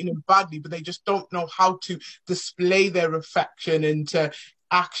necessarily treating them badly, but they just don't know how to display their affection and to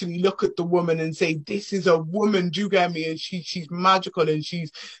actually look at the woman and say, this is a woman, do you get me? And she's magical, and she's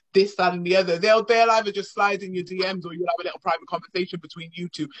this, that, and the other. They'll either just slide in your DMs, or you'll have a little private conversation between you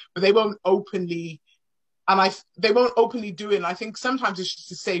two, but they won't openly, they won't openly do it. And I think sometimes it's just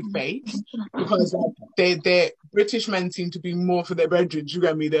to save face, because they're British men seem to be more for their brethren, do you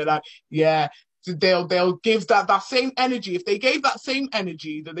get me? They're like, yeah, they'll give that same energy. If they gave that same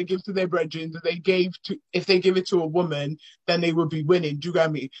energy that they give to their brethren, if they give it to a woman, then they would be winning. Do you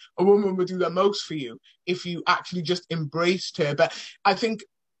get me? A woman would do the most for you if you actually just embraced her. But I think,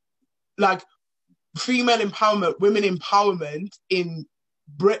 like, female empowerment, women empowerment in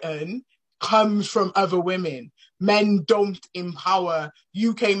Britain comes from other women. Men don't empower,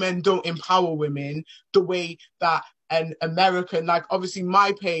 UK men don't empower women the way that an American, like, obviously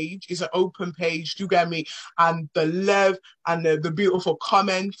my page is an open page, do you get me? And the love and the beautiful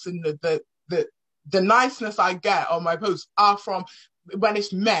comments and the niceness I get on my posts are from, when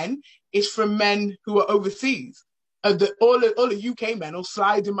it's men, it's from men who are overseas. All the UK men will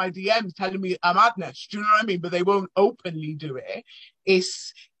slide in my DMs telling me I'm madness. Do you know what I mean? But they won't openly do it.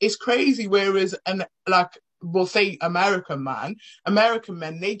 It's crazy. Whereas, like, we'll say American men,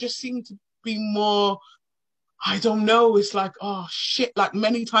 they just seem to be more, I don't know. It's like, oh shit. Like,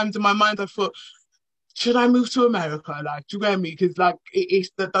 many times in my mind, I thought, should I move to America? Like, do you get me? Because, like, it's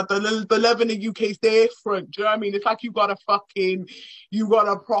the love in the UK is different. Do you know what I mean? It's like you got a proper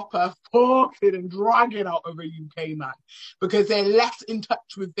fuck it and drag it out of a UK man, because they're less in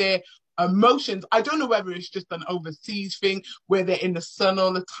touch with their emotions. I don't know whether it's just an overseas thing where they're in the sun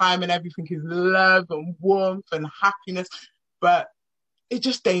all the time and everything is love and warmth and happiness, but it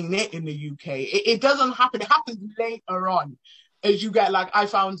just ain't it in the UK. It doesn't happen. It happens later on as you get, like, I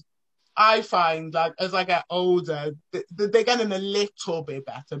find, like, as I get older, they're getting a little bit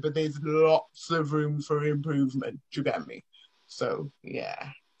better, but there's lots of room for improvement. Do you get me? So, yeah.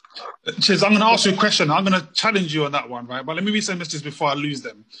 Chiz, I'm going to ask you a question. I'm going to challenge you on that one, right? But let me read some messages before I lose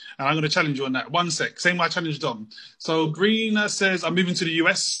them. And I'm going to challenge you on that. One sec. Same way I challenged Dom. So, Brina says, I'm moving to the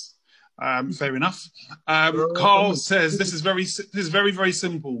US. Fair enough. Carl says, this is very, very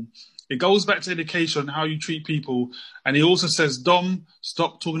simple. It goes back to education, how you treat people. And he also says, Dom,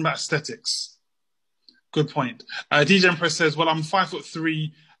 stop talking about aesthetics. Good point. DJ Empress says, well, I'm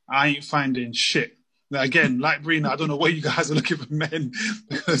 5'3". I ain't finding shit. Now, again, like Brina, I don't know where you guys are looking for men,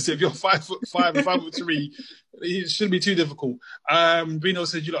 because if you're 5'5" and 5'3", it shouldn't be too difficult. Brina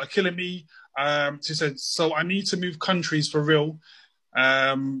said, you lot are killing me. She said, so I need to move countries for real.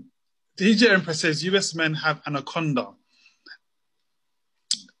 DJ Empress says, US men have anaconda.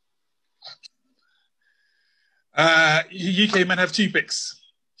 UK men have toothpicks.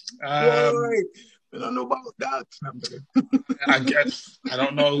 I don't know about that. I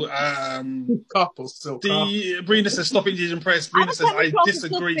don't know. Brina says, stop it, DJ Empress. Brina says, I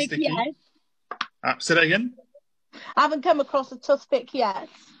disagree, Sticky. Say that again? I haven't come across a toothpick yet.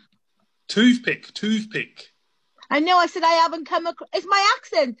 Toothpick. I know, I said I haven't come across... It's my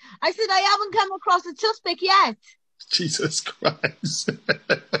accent. I said I haven't come across a toothpick yet. Jesus Christ.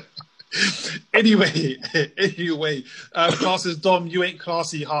 Anyway, class says, Dom, you ain't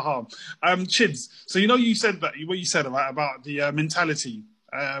classy, haha. Chids, so you said that, what you said about the mentality.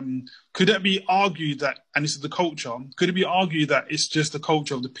 Could it be argued that, and this is the culture, could it be argued that it's just the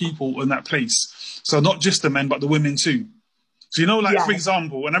culture of the people in that place? So not just the men, but the women too. So, for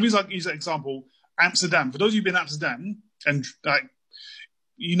example, and I use that example, Amsterdam. For those of you who've been in Amsterdam, and like,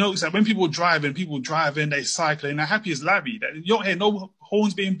 notice that when people drive in, they cycling, they're happy as Larry. You don't hear no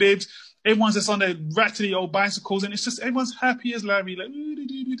horns being bibbed. Everyone's just on their rattly old bicycles, and it's just everyone's happy as Larry. Like,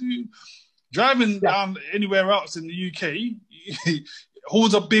 driving down anywhere else in the UK,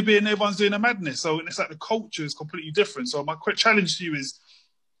 horns are bibbing, everyone's doing a madness. So it's like the culture is completely different. So my quick challenge to you is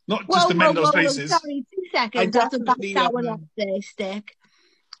not just to mend those places. Sorry, 2 seconds. That's about that one up there, Stick.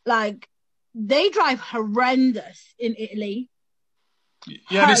 Like, they drive horrendous in Italy.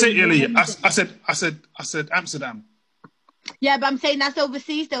 Yeah, I didn't say Italy. Hurry. I said Amsterdam. Yeah, but I'm saying that's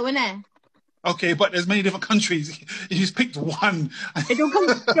overseas though, isn't it? Okay, but there's many different countries. You just picked one. It don't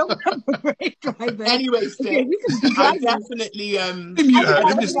come from British drivers. Anyway, Okay, we can be I driving. definitely Mute her.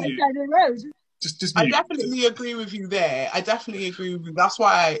 Let me just Right mute. side of the road. Just I mute. definitely agree with you there. I definitely agree with you. That's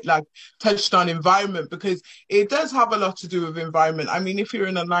why I touched on environment, because it does have a lot to do with environment. I mean, if you're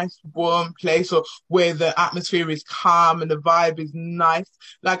in a nice warm place or where the atmosphere is calm and the vibe is nice,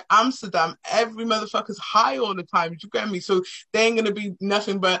 like Amsterdam, every motherfucker's high all the time. You get me? So there ain't gonna be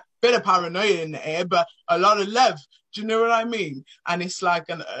nothing but a bit of paranoia in the air, but a lot of love. Do you know what I mean? And it's like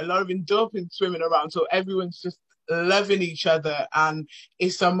a lot of endorphins swimming around. So everyone's just loving each other, and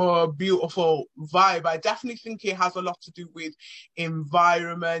it's a more beautiful vibe. I definitely think it has a lot to do with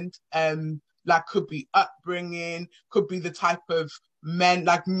environment, like could be upbringing, could be the type of men,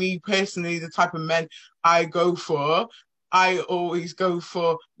 like me personally, the type of men I go for. I always go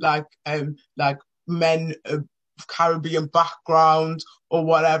for like men of Caribbean background or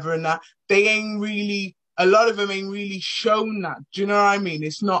whatever, and that they ain't really, a lot of them ain't really shown that. Do you know what I mean?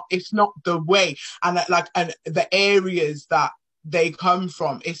 It's not the way, and the areas that they come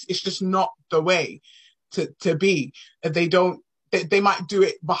from, it's just not the way to be. They don't. They might do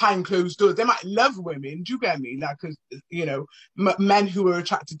it behind closed doors. They might love women. Do you get me? Like, cause you know, men who are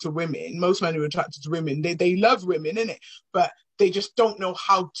attracted to women, most men who are attracted to women, they love women, innit? But they just don't know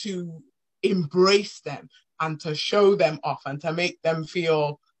how to embrace them and to show them off and to make them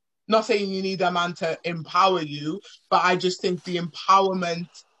feel. Not saying you need a man to empower you, but I just think the empowerment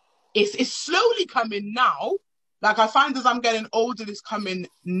is slowly coming now. Like, I find as I'm getting older, it's coming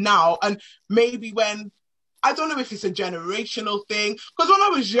now. And maybe when, I don't know if it's a generational thing, because when I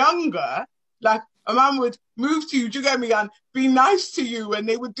was younger, like, a man would move to you, do you get me, and be nice to you, and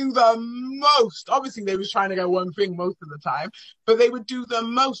they would do the most. Obviously, they was trying to get one thing most of the time, but they would do the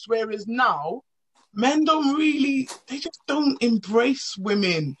most, whereas now, men they just don't embrace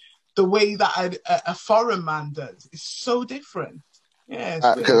women the way that a foreign man does. It's so different. Yeah.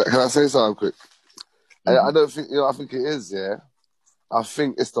 Can I say something quick? Mm-hmm. I don't think, I think it is, yeah. I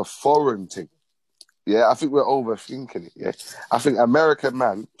think it's the foreign thing. Yeah, I think we're overthinking it, yeah. I think American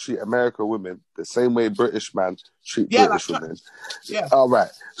men treat American women the same way British men treat British women. Yeah. All right.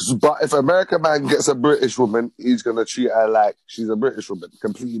 But if American man gets a British woman, he's going to treat her like she's a British woman.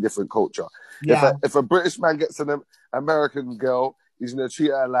 Completely different culture. Yeah. If a British man gets an American girl, he's going to treat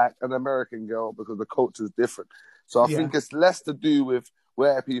her like an American girl because the culture is different. So I think it's less to do with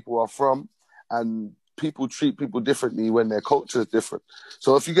where people are from, and people treat people differently when their culture is different.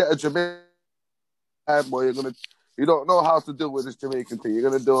 So if you get a Jamaican boy, you don't know how to deal with this Jamaican thing. You're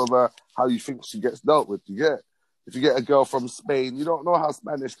gonna deal with her how you think she gets dealt with. You get it? If you get a girl from Spain, you don't know how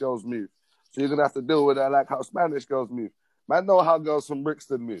Spanish girls move, so you're gonna have to deal with her like how Spanish girls move. Man, know how girls from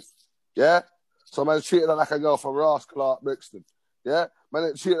Brixton move. Yeah, so man treating her like a girl from Ross Clark, Brixton. Yeah, man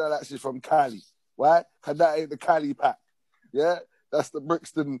ain't treating her like she's from Cali. Why? Cause that ain't the Cali pack. Yeah, that's the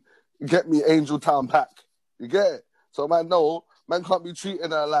Brixton. Get me Angel Town pack. You get it? So man can't be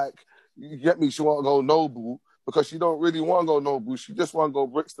treating her like. You get me? She want to go Noble because she don't really want to go Noble. She just want to go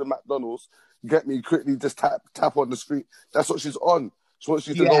Brixton McDonald's. Get me? Quickly just tap on the street. That's what she's on. She wants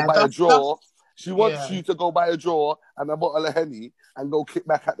you to go buy a drawer. She wants you to go buy a drawer and a bottle of Henny and go kick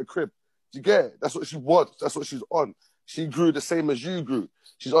back at the crib. Do you get it? That's what she wants. That's what she's on. She grew the same as you grew.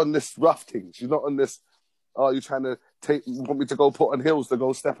 She's on this rough thing. She's not on this, you're trying to want me to go put on heels to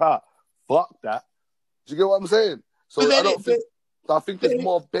go step out. Fuck that. Do you get what I'm saying? So I think it's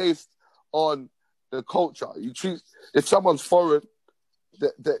more based on the culture. You treat, if someone's foreign,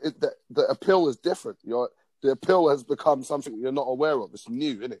 the appeal is different. The appeal has become something you're not aware of. It's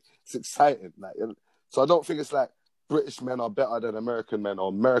new, isn't it? It's exciting. So I don't think it's like British men are better than American men, or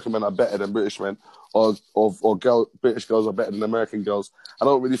American men are better than British men, or British girls are better than American girls. I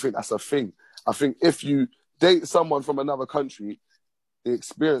don't really think that's a thing. I think if you date someone from another country, the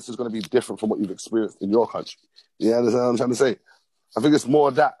experience is going to be different from what you've experienced in your country. You understand what I'm trying to say? I think it's more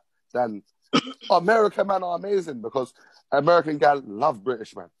that than American men are amazing because American gal love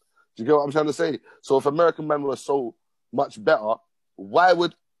British men. Do you get what I'm trying to say? So if American men were so much better, why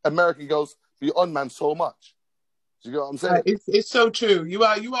would American girls be on man so much? Do you get what I'm saying? It's so true. You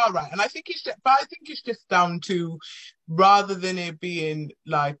are right, and I think it's just down to, rather than it being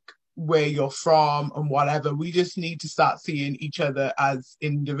like where you're from and whatever, we just need to start seeing each other as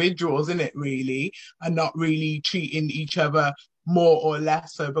individuals, innit, really, and not really treating each other more or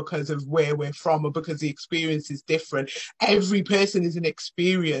lesser because of where we're from or because the experience is different. Every person is an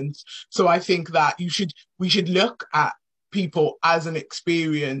experience. So I think that we should look at people as an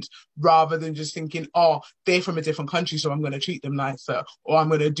experience rather than just thinking, oh, they're from a different country, so I'm going to treat them nicer or I'm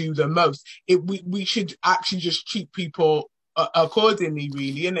going to do the most. We should actually just treat people accordingly,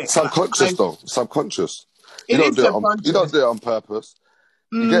 really, innit? Subconscious though, subconscious. You It don't is do it on, subconscious. you don't do it on purpose.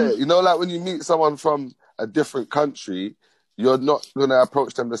 You get Mm, it? You know, like when you meet someone from a different country, you're not gonna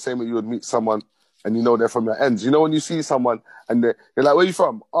approach them the same way you would meet someone and you know they're from your ends. You know when you see someone and you're like, where you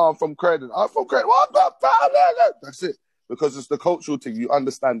from? Oh, I'm from Croydon. I'm from Croydon. That's it. Because it's the cultural thing. You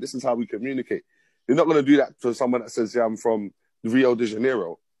understand this is how we communicate. You're not gonna do that to someone that says, yeah, I'm from Rio de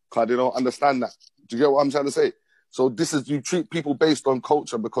Janeiro. Because they don't understand that. Do you get what I'm trying to say? So this is, you treat people based on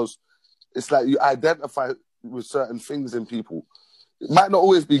culture because it's like you identify with certain things in people. It might not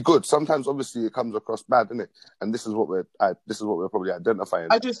always be good. Sometimes, obviously, it comes across bad, innit? And this is what we're probably identifying.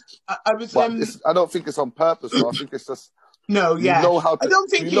 I was But I don't think it's on purpose. Though. I think it's just no, you yeah. know how to. I don't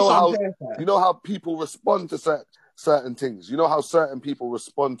think you it's know on how purpose. you know how people respond to certain things. You know how certain people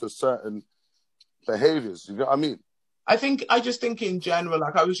respond to certain behaviors. You know what I mean? I just think in general,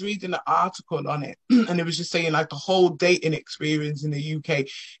 like I was reading an article on it and it was just saying like the whole dating experience in the UK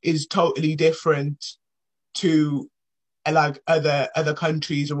is totally different to like other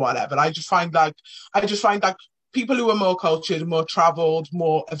countries or whatever. I just find like people who are more cultured, more traveled,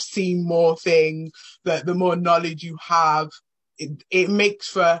 have seen more things, the more knowledge you have, it makes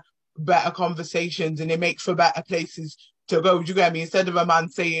for better conversations and it makes for better places to go. Do you get me? Instead of a man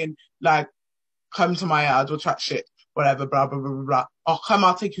saying like, come to my yard, we'll chat shit, whatever, blah, blah, blah, blah, blah. Or come,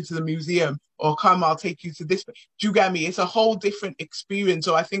 I'll take you to the museum. Or come, I'll take you to this. Do you get me? It's a whole different experience.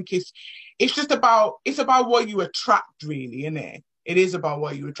 So I think it's about what you attract, really, isn't it? It is about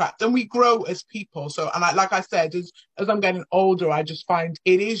what you attract. And we grow as people. So, and like I said, as I'm getting older, I just find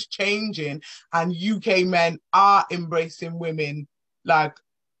it is changing and UK men are embracing women like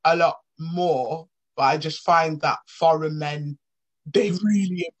a lot more. But I just find that foreign men, they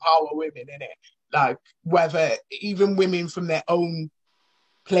really empower women, innit? Like whether even women from their own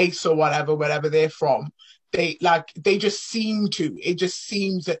place or whatever, wherever they're from, it just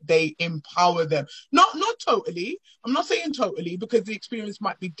seems that they empower them. Not totally. I'm not saying totally because the experience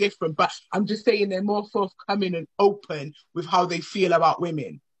might be different, but I'm just saying they're more forthcoming and open with how they feel about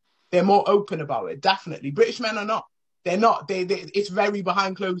women. They're more open about it, definitely. British men are not. They're not. It's very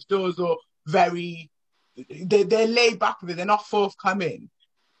behind closed doors or very. They're laid back with it. They're not forthcoming.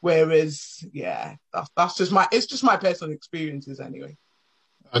 Whereas, yeah, that's just my personal experiences anyway.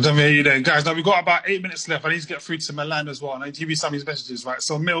 I don't hear you there, guys. Now we've got about 8 minutes left. I need to get through to Milan as well. And I need to give you some of his messages, right?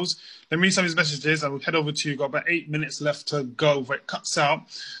 So Mills, let me read some of his messages and we'll head over to you. Got about 8 minutes left to go before it cuts out.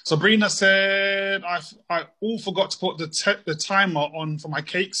 So Brina said, I all forgot to put the timer on for my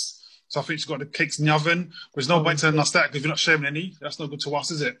cakes. So I think she's got the cakes in the oven. There's no point telling us that because you're not sharing any. That's not good to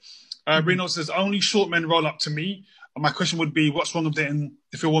us, is it? Brina says, only short men roll up to me. And my question would be, what's wrong with dating,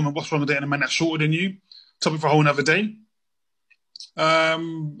 if you're a woman, what's wrong with dating a man that's shorter than you? Topic for a whole another day.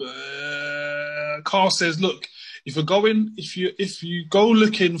 Carl says, look, if you go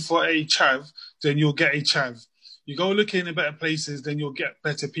looking for a chav, then you'll get a chav. You go looking in better places, then you'll get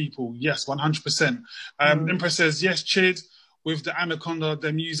better people. Yes, 100%. Empress says, yes, Chid, with the anaconda,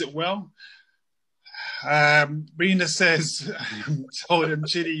 them use it well. Rena says, told him,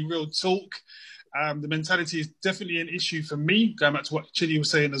 Chidi, real talk. The mentality is definitely an issue for me, going back to what Chidi was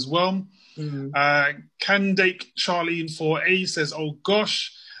saying as well. Candake Charlene 4A says, oh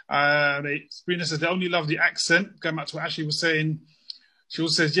gosh. Sabrina says they only love the accent, going back to what Ashley was saying. She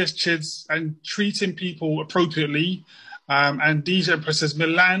also says, yes, Chids, and treating people appropriately. And DJ Empress says,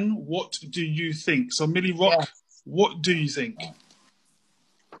 Milan, what do you think? So Millie Rock, what do you think?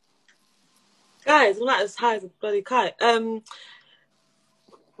 Guys, I'm not as high as a bloody kite.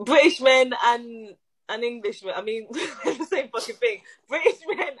 British men and Englishmen, I mean, the same fucking thing. British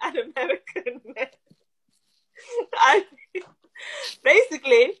men and American men.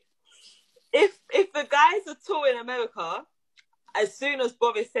 Basically, if the guys are tall in America, as soon as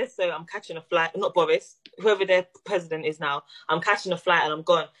Boris says so, I'm catching a flight. Not Boris, whoever their president is now. I'm catching a flight and I'm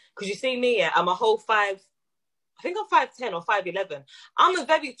gone. Because you see me, I'm a whole I think I'm 5'10" or 5'11". I'm a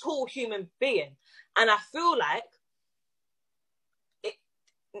very tall human being. And I feel like,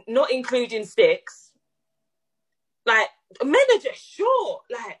 not including sticks, like, men are just short.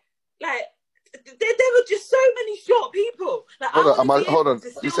 Like there were just so many short people. Like, hold on.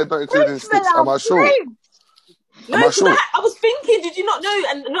 You said not including sticks. Am I short? No, because I was thinking, did you not know?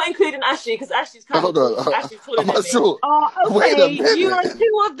 And not including Ashley, because Ashley's kind of tall. Ashley's taller than me. Sure? Oh, okay. You are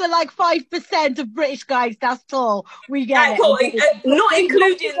two of the 5% of British guys that's tall. We get cool. it. Not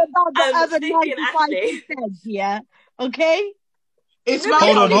including the other Sticky and Ashley. Yeah. Okay. It's No, right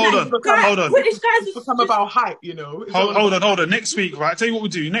Hold now, on, hold on, hold on. British guys It's are become just- about hype, you know. It's all Hold about- on. Next week, right? Tell you what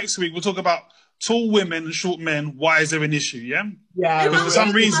we'll do. Next week, we'll talk about tall women and short men. Why is there an issue? Yeah? Yeah, Because for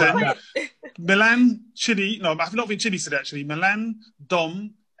some That's my reason, point. Milan, Chidi, no, I don't think Chidi said it actually. Milan,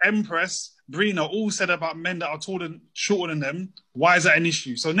 Dom, Empress, Brina all said about men that are taller and shorter than them. Why is that an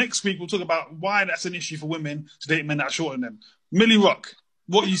issue? So next week, we'll talk about why that's an issue for women to date men that are shorter than them. Millie Rock,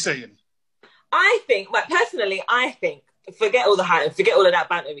 what are you saying? I think, like, personally, forget all the hype, forget all of that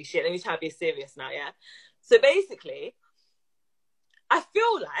bantery shit. Let me try to be serious now, yeah? So basically, I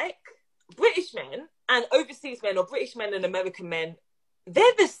feel like British men and overseas men, or British men and American men,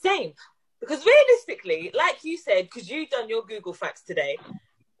 they're the same. Because realistically, like you said, because you've done your Google facts today,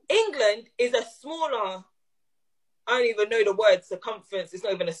 England is a smaller, I don't even know the word circumference, it's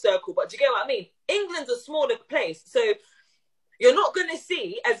not even a circle, but do you get what I mean? England's a smaller place. So you're not going to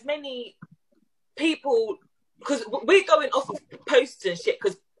see as many people, because we're going off of posts and shit,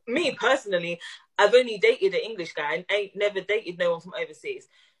 because me personally, I've only dated an English guy and ain't never dated no one from overseas.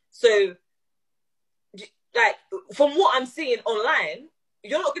 So, like, from what I'm seeing online,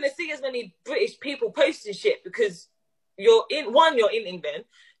 you're not going to see as many British people posting shit because you're in England.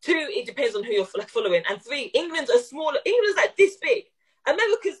 2, it depends on who you're following. And 3, England's like this big.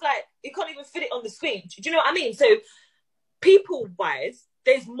 America's like, you can't even fit it on the screen. Do you know what I mean? So people-wise,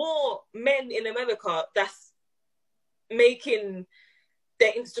 there's more men in America that's making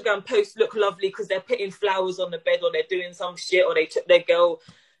their Instagram posts look lovely because they're putting flowers on the bed, or they're doing some shit, or they took their girl.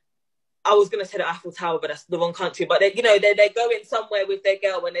 I was going to say the Eiffel Tower, but that's the wrong country. But they're going somewhere with their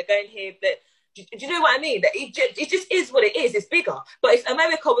girl when they're going here. Do you know what I mean? That it just is what it is. It's bigger. But if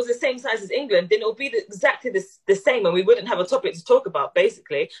America was the same size as England, then it would be exactly the same, and we wouldn't have a topic to talk about,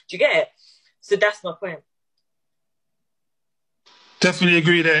 basically. Do you get it? So that's my point. Definitely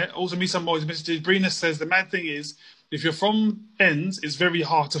agree there. Also, me some more messages. Brina says the mad thing is, if you're from ends, it's very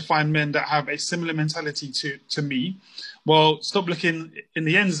hard to find men that have a similar mentality to me. Well, stop looking in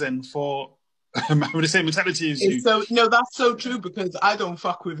the ends then for with the same mentality as you. So no, that's so true, because I don't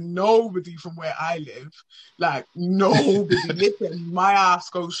fuck with nobody from where I live. Like, nobody. Listen, my ass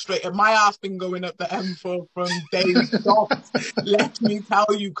goes straight. My ass been going up the M4 from days dot. Let me tell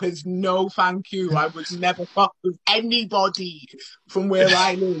you, because no, thank you. I would never fuck with anybody from where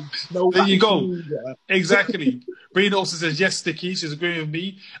I live. No, There you thank go. you. Exactly. Brina also says yes, Sticky. She's agreeing with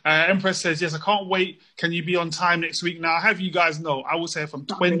me. Empress says yes. I can't wait. Can you be on time next week? Now, have you guys know? I was here from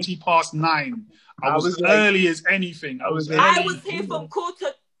 20:09. I was early as anything. I was here from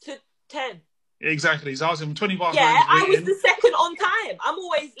 9:45. Exactly. So I was here from 20:09. Yeah, I was the second on time. I'm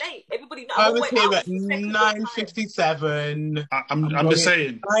always late. Everybody knows. I was here at 9:57. I'm just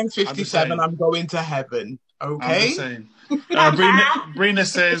saying. 9:57. I'm going to heaven. Okay. I'm just saying. Brina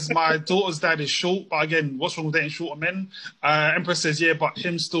says my daughter's dad is short, but again, what's wrong with dating shorter men? Empress says yeah, but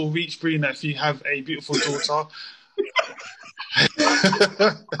him still reach Brina if you have a beautiful daughter.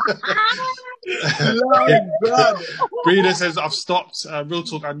 Brina says I've stopped. Real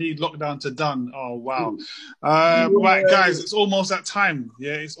talk, I need lockdown to done. Oh wow. Right, guys, it's almost that time.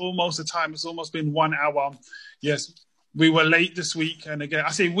 Yeah, it's almost the time. It's almost been 1 hour. Yes, we were late this week, and again,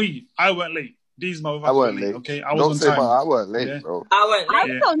 I say I weren't late. These motherfuckers I weren't were late. Okay, I was Don't on say time. I weren't late, Yeah. bro. I weren't late.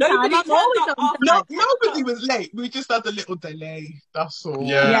 I'm on time. I'm always on time. Nobody was late. We just had a little delay. That's all.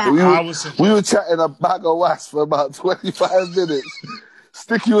 Yeah, Yeah. We were chatting a bag of wax for about 25 minutes.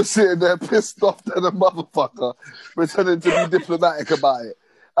 Sticky was sitting there pissed off than a motherfucker, pretending to be diplomatic about it.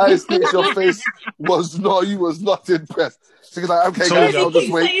 I think your face was you was not impressed. Sticky's like, okay, So guys, you I'll just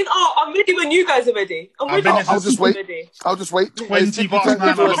Keep wait. saying, I'm ready when you guys are ready. I'm ready. I'll just wait. Ready. I'll just wait. 20 Sticky past turned 9,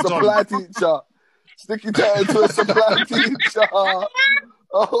 into I a logged supply on. teacher. Sticky turned into a supply teacher.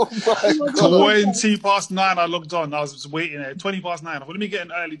 Oh my god. 20:09, I logged on. I was just waiting there. 20:09. I thought, let me get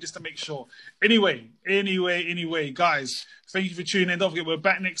in early just to make sure. Anyway, guys, thank you for tuning in. Don't forget, we're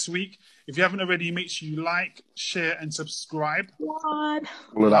back next week. If you haven't already, make sure you like, share, and subscribe. God.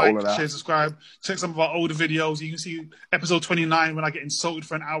 All of that. Share, subscribe. Check some of our older videos. You can see episode 29 when I get insulted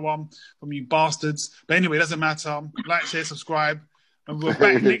for an hour from you bastards. But anyway, it doesn't matter. Like, share, subscribe. And we're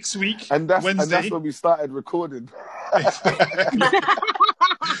back next week, Wednesday. And that's when we started recording.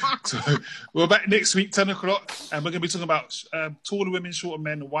 So we're back next week, 10 o'clock, and we're going to be talking about taller women, shorter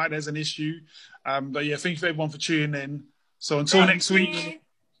men, why there's an issue. But yeah, thank you everyone for tuning in. So until next week,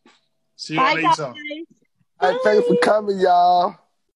 see you all later. Guys. Thanks for coming, y'all.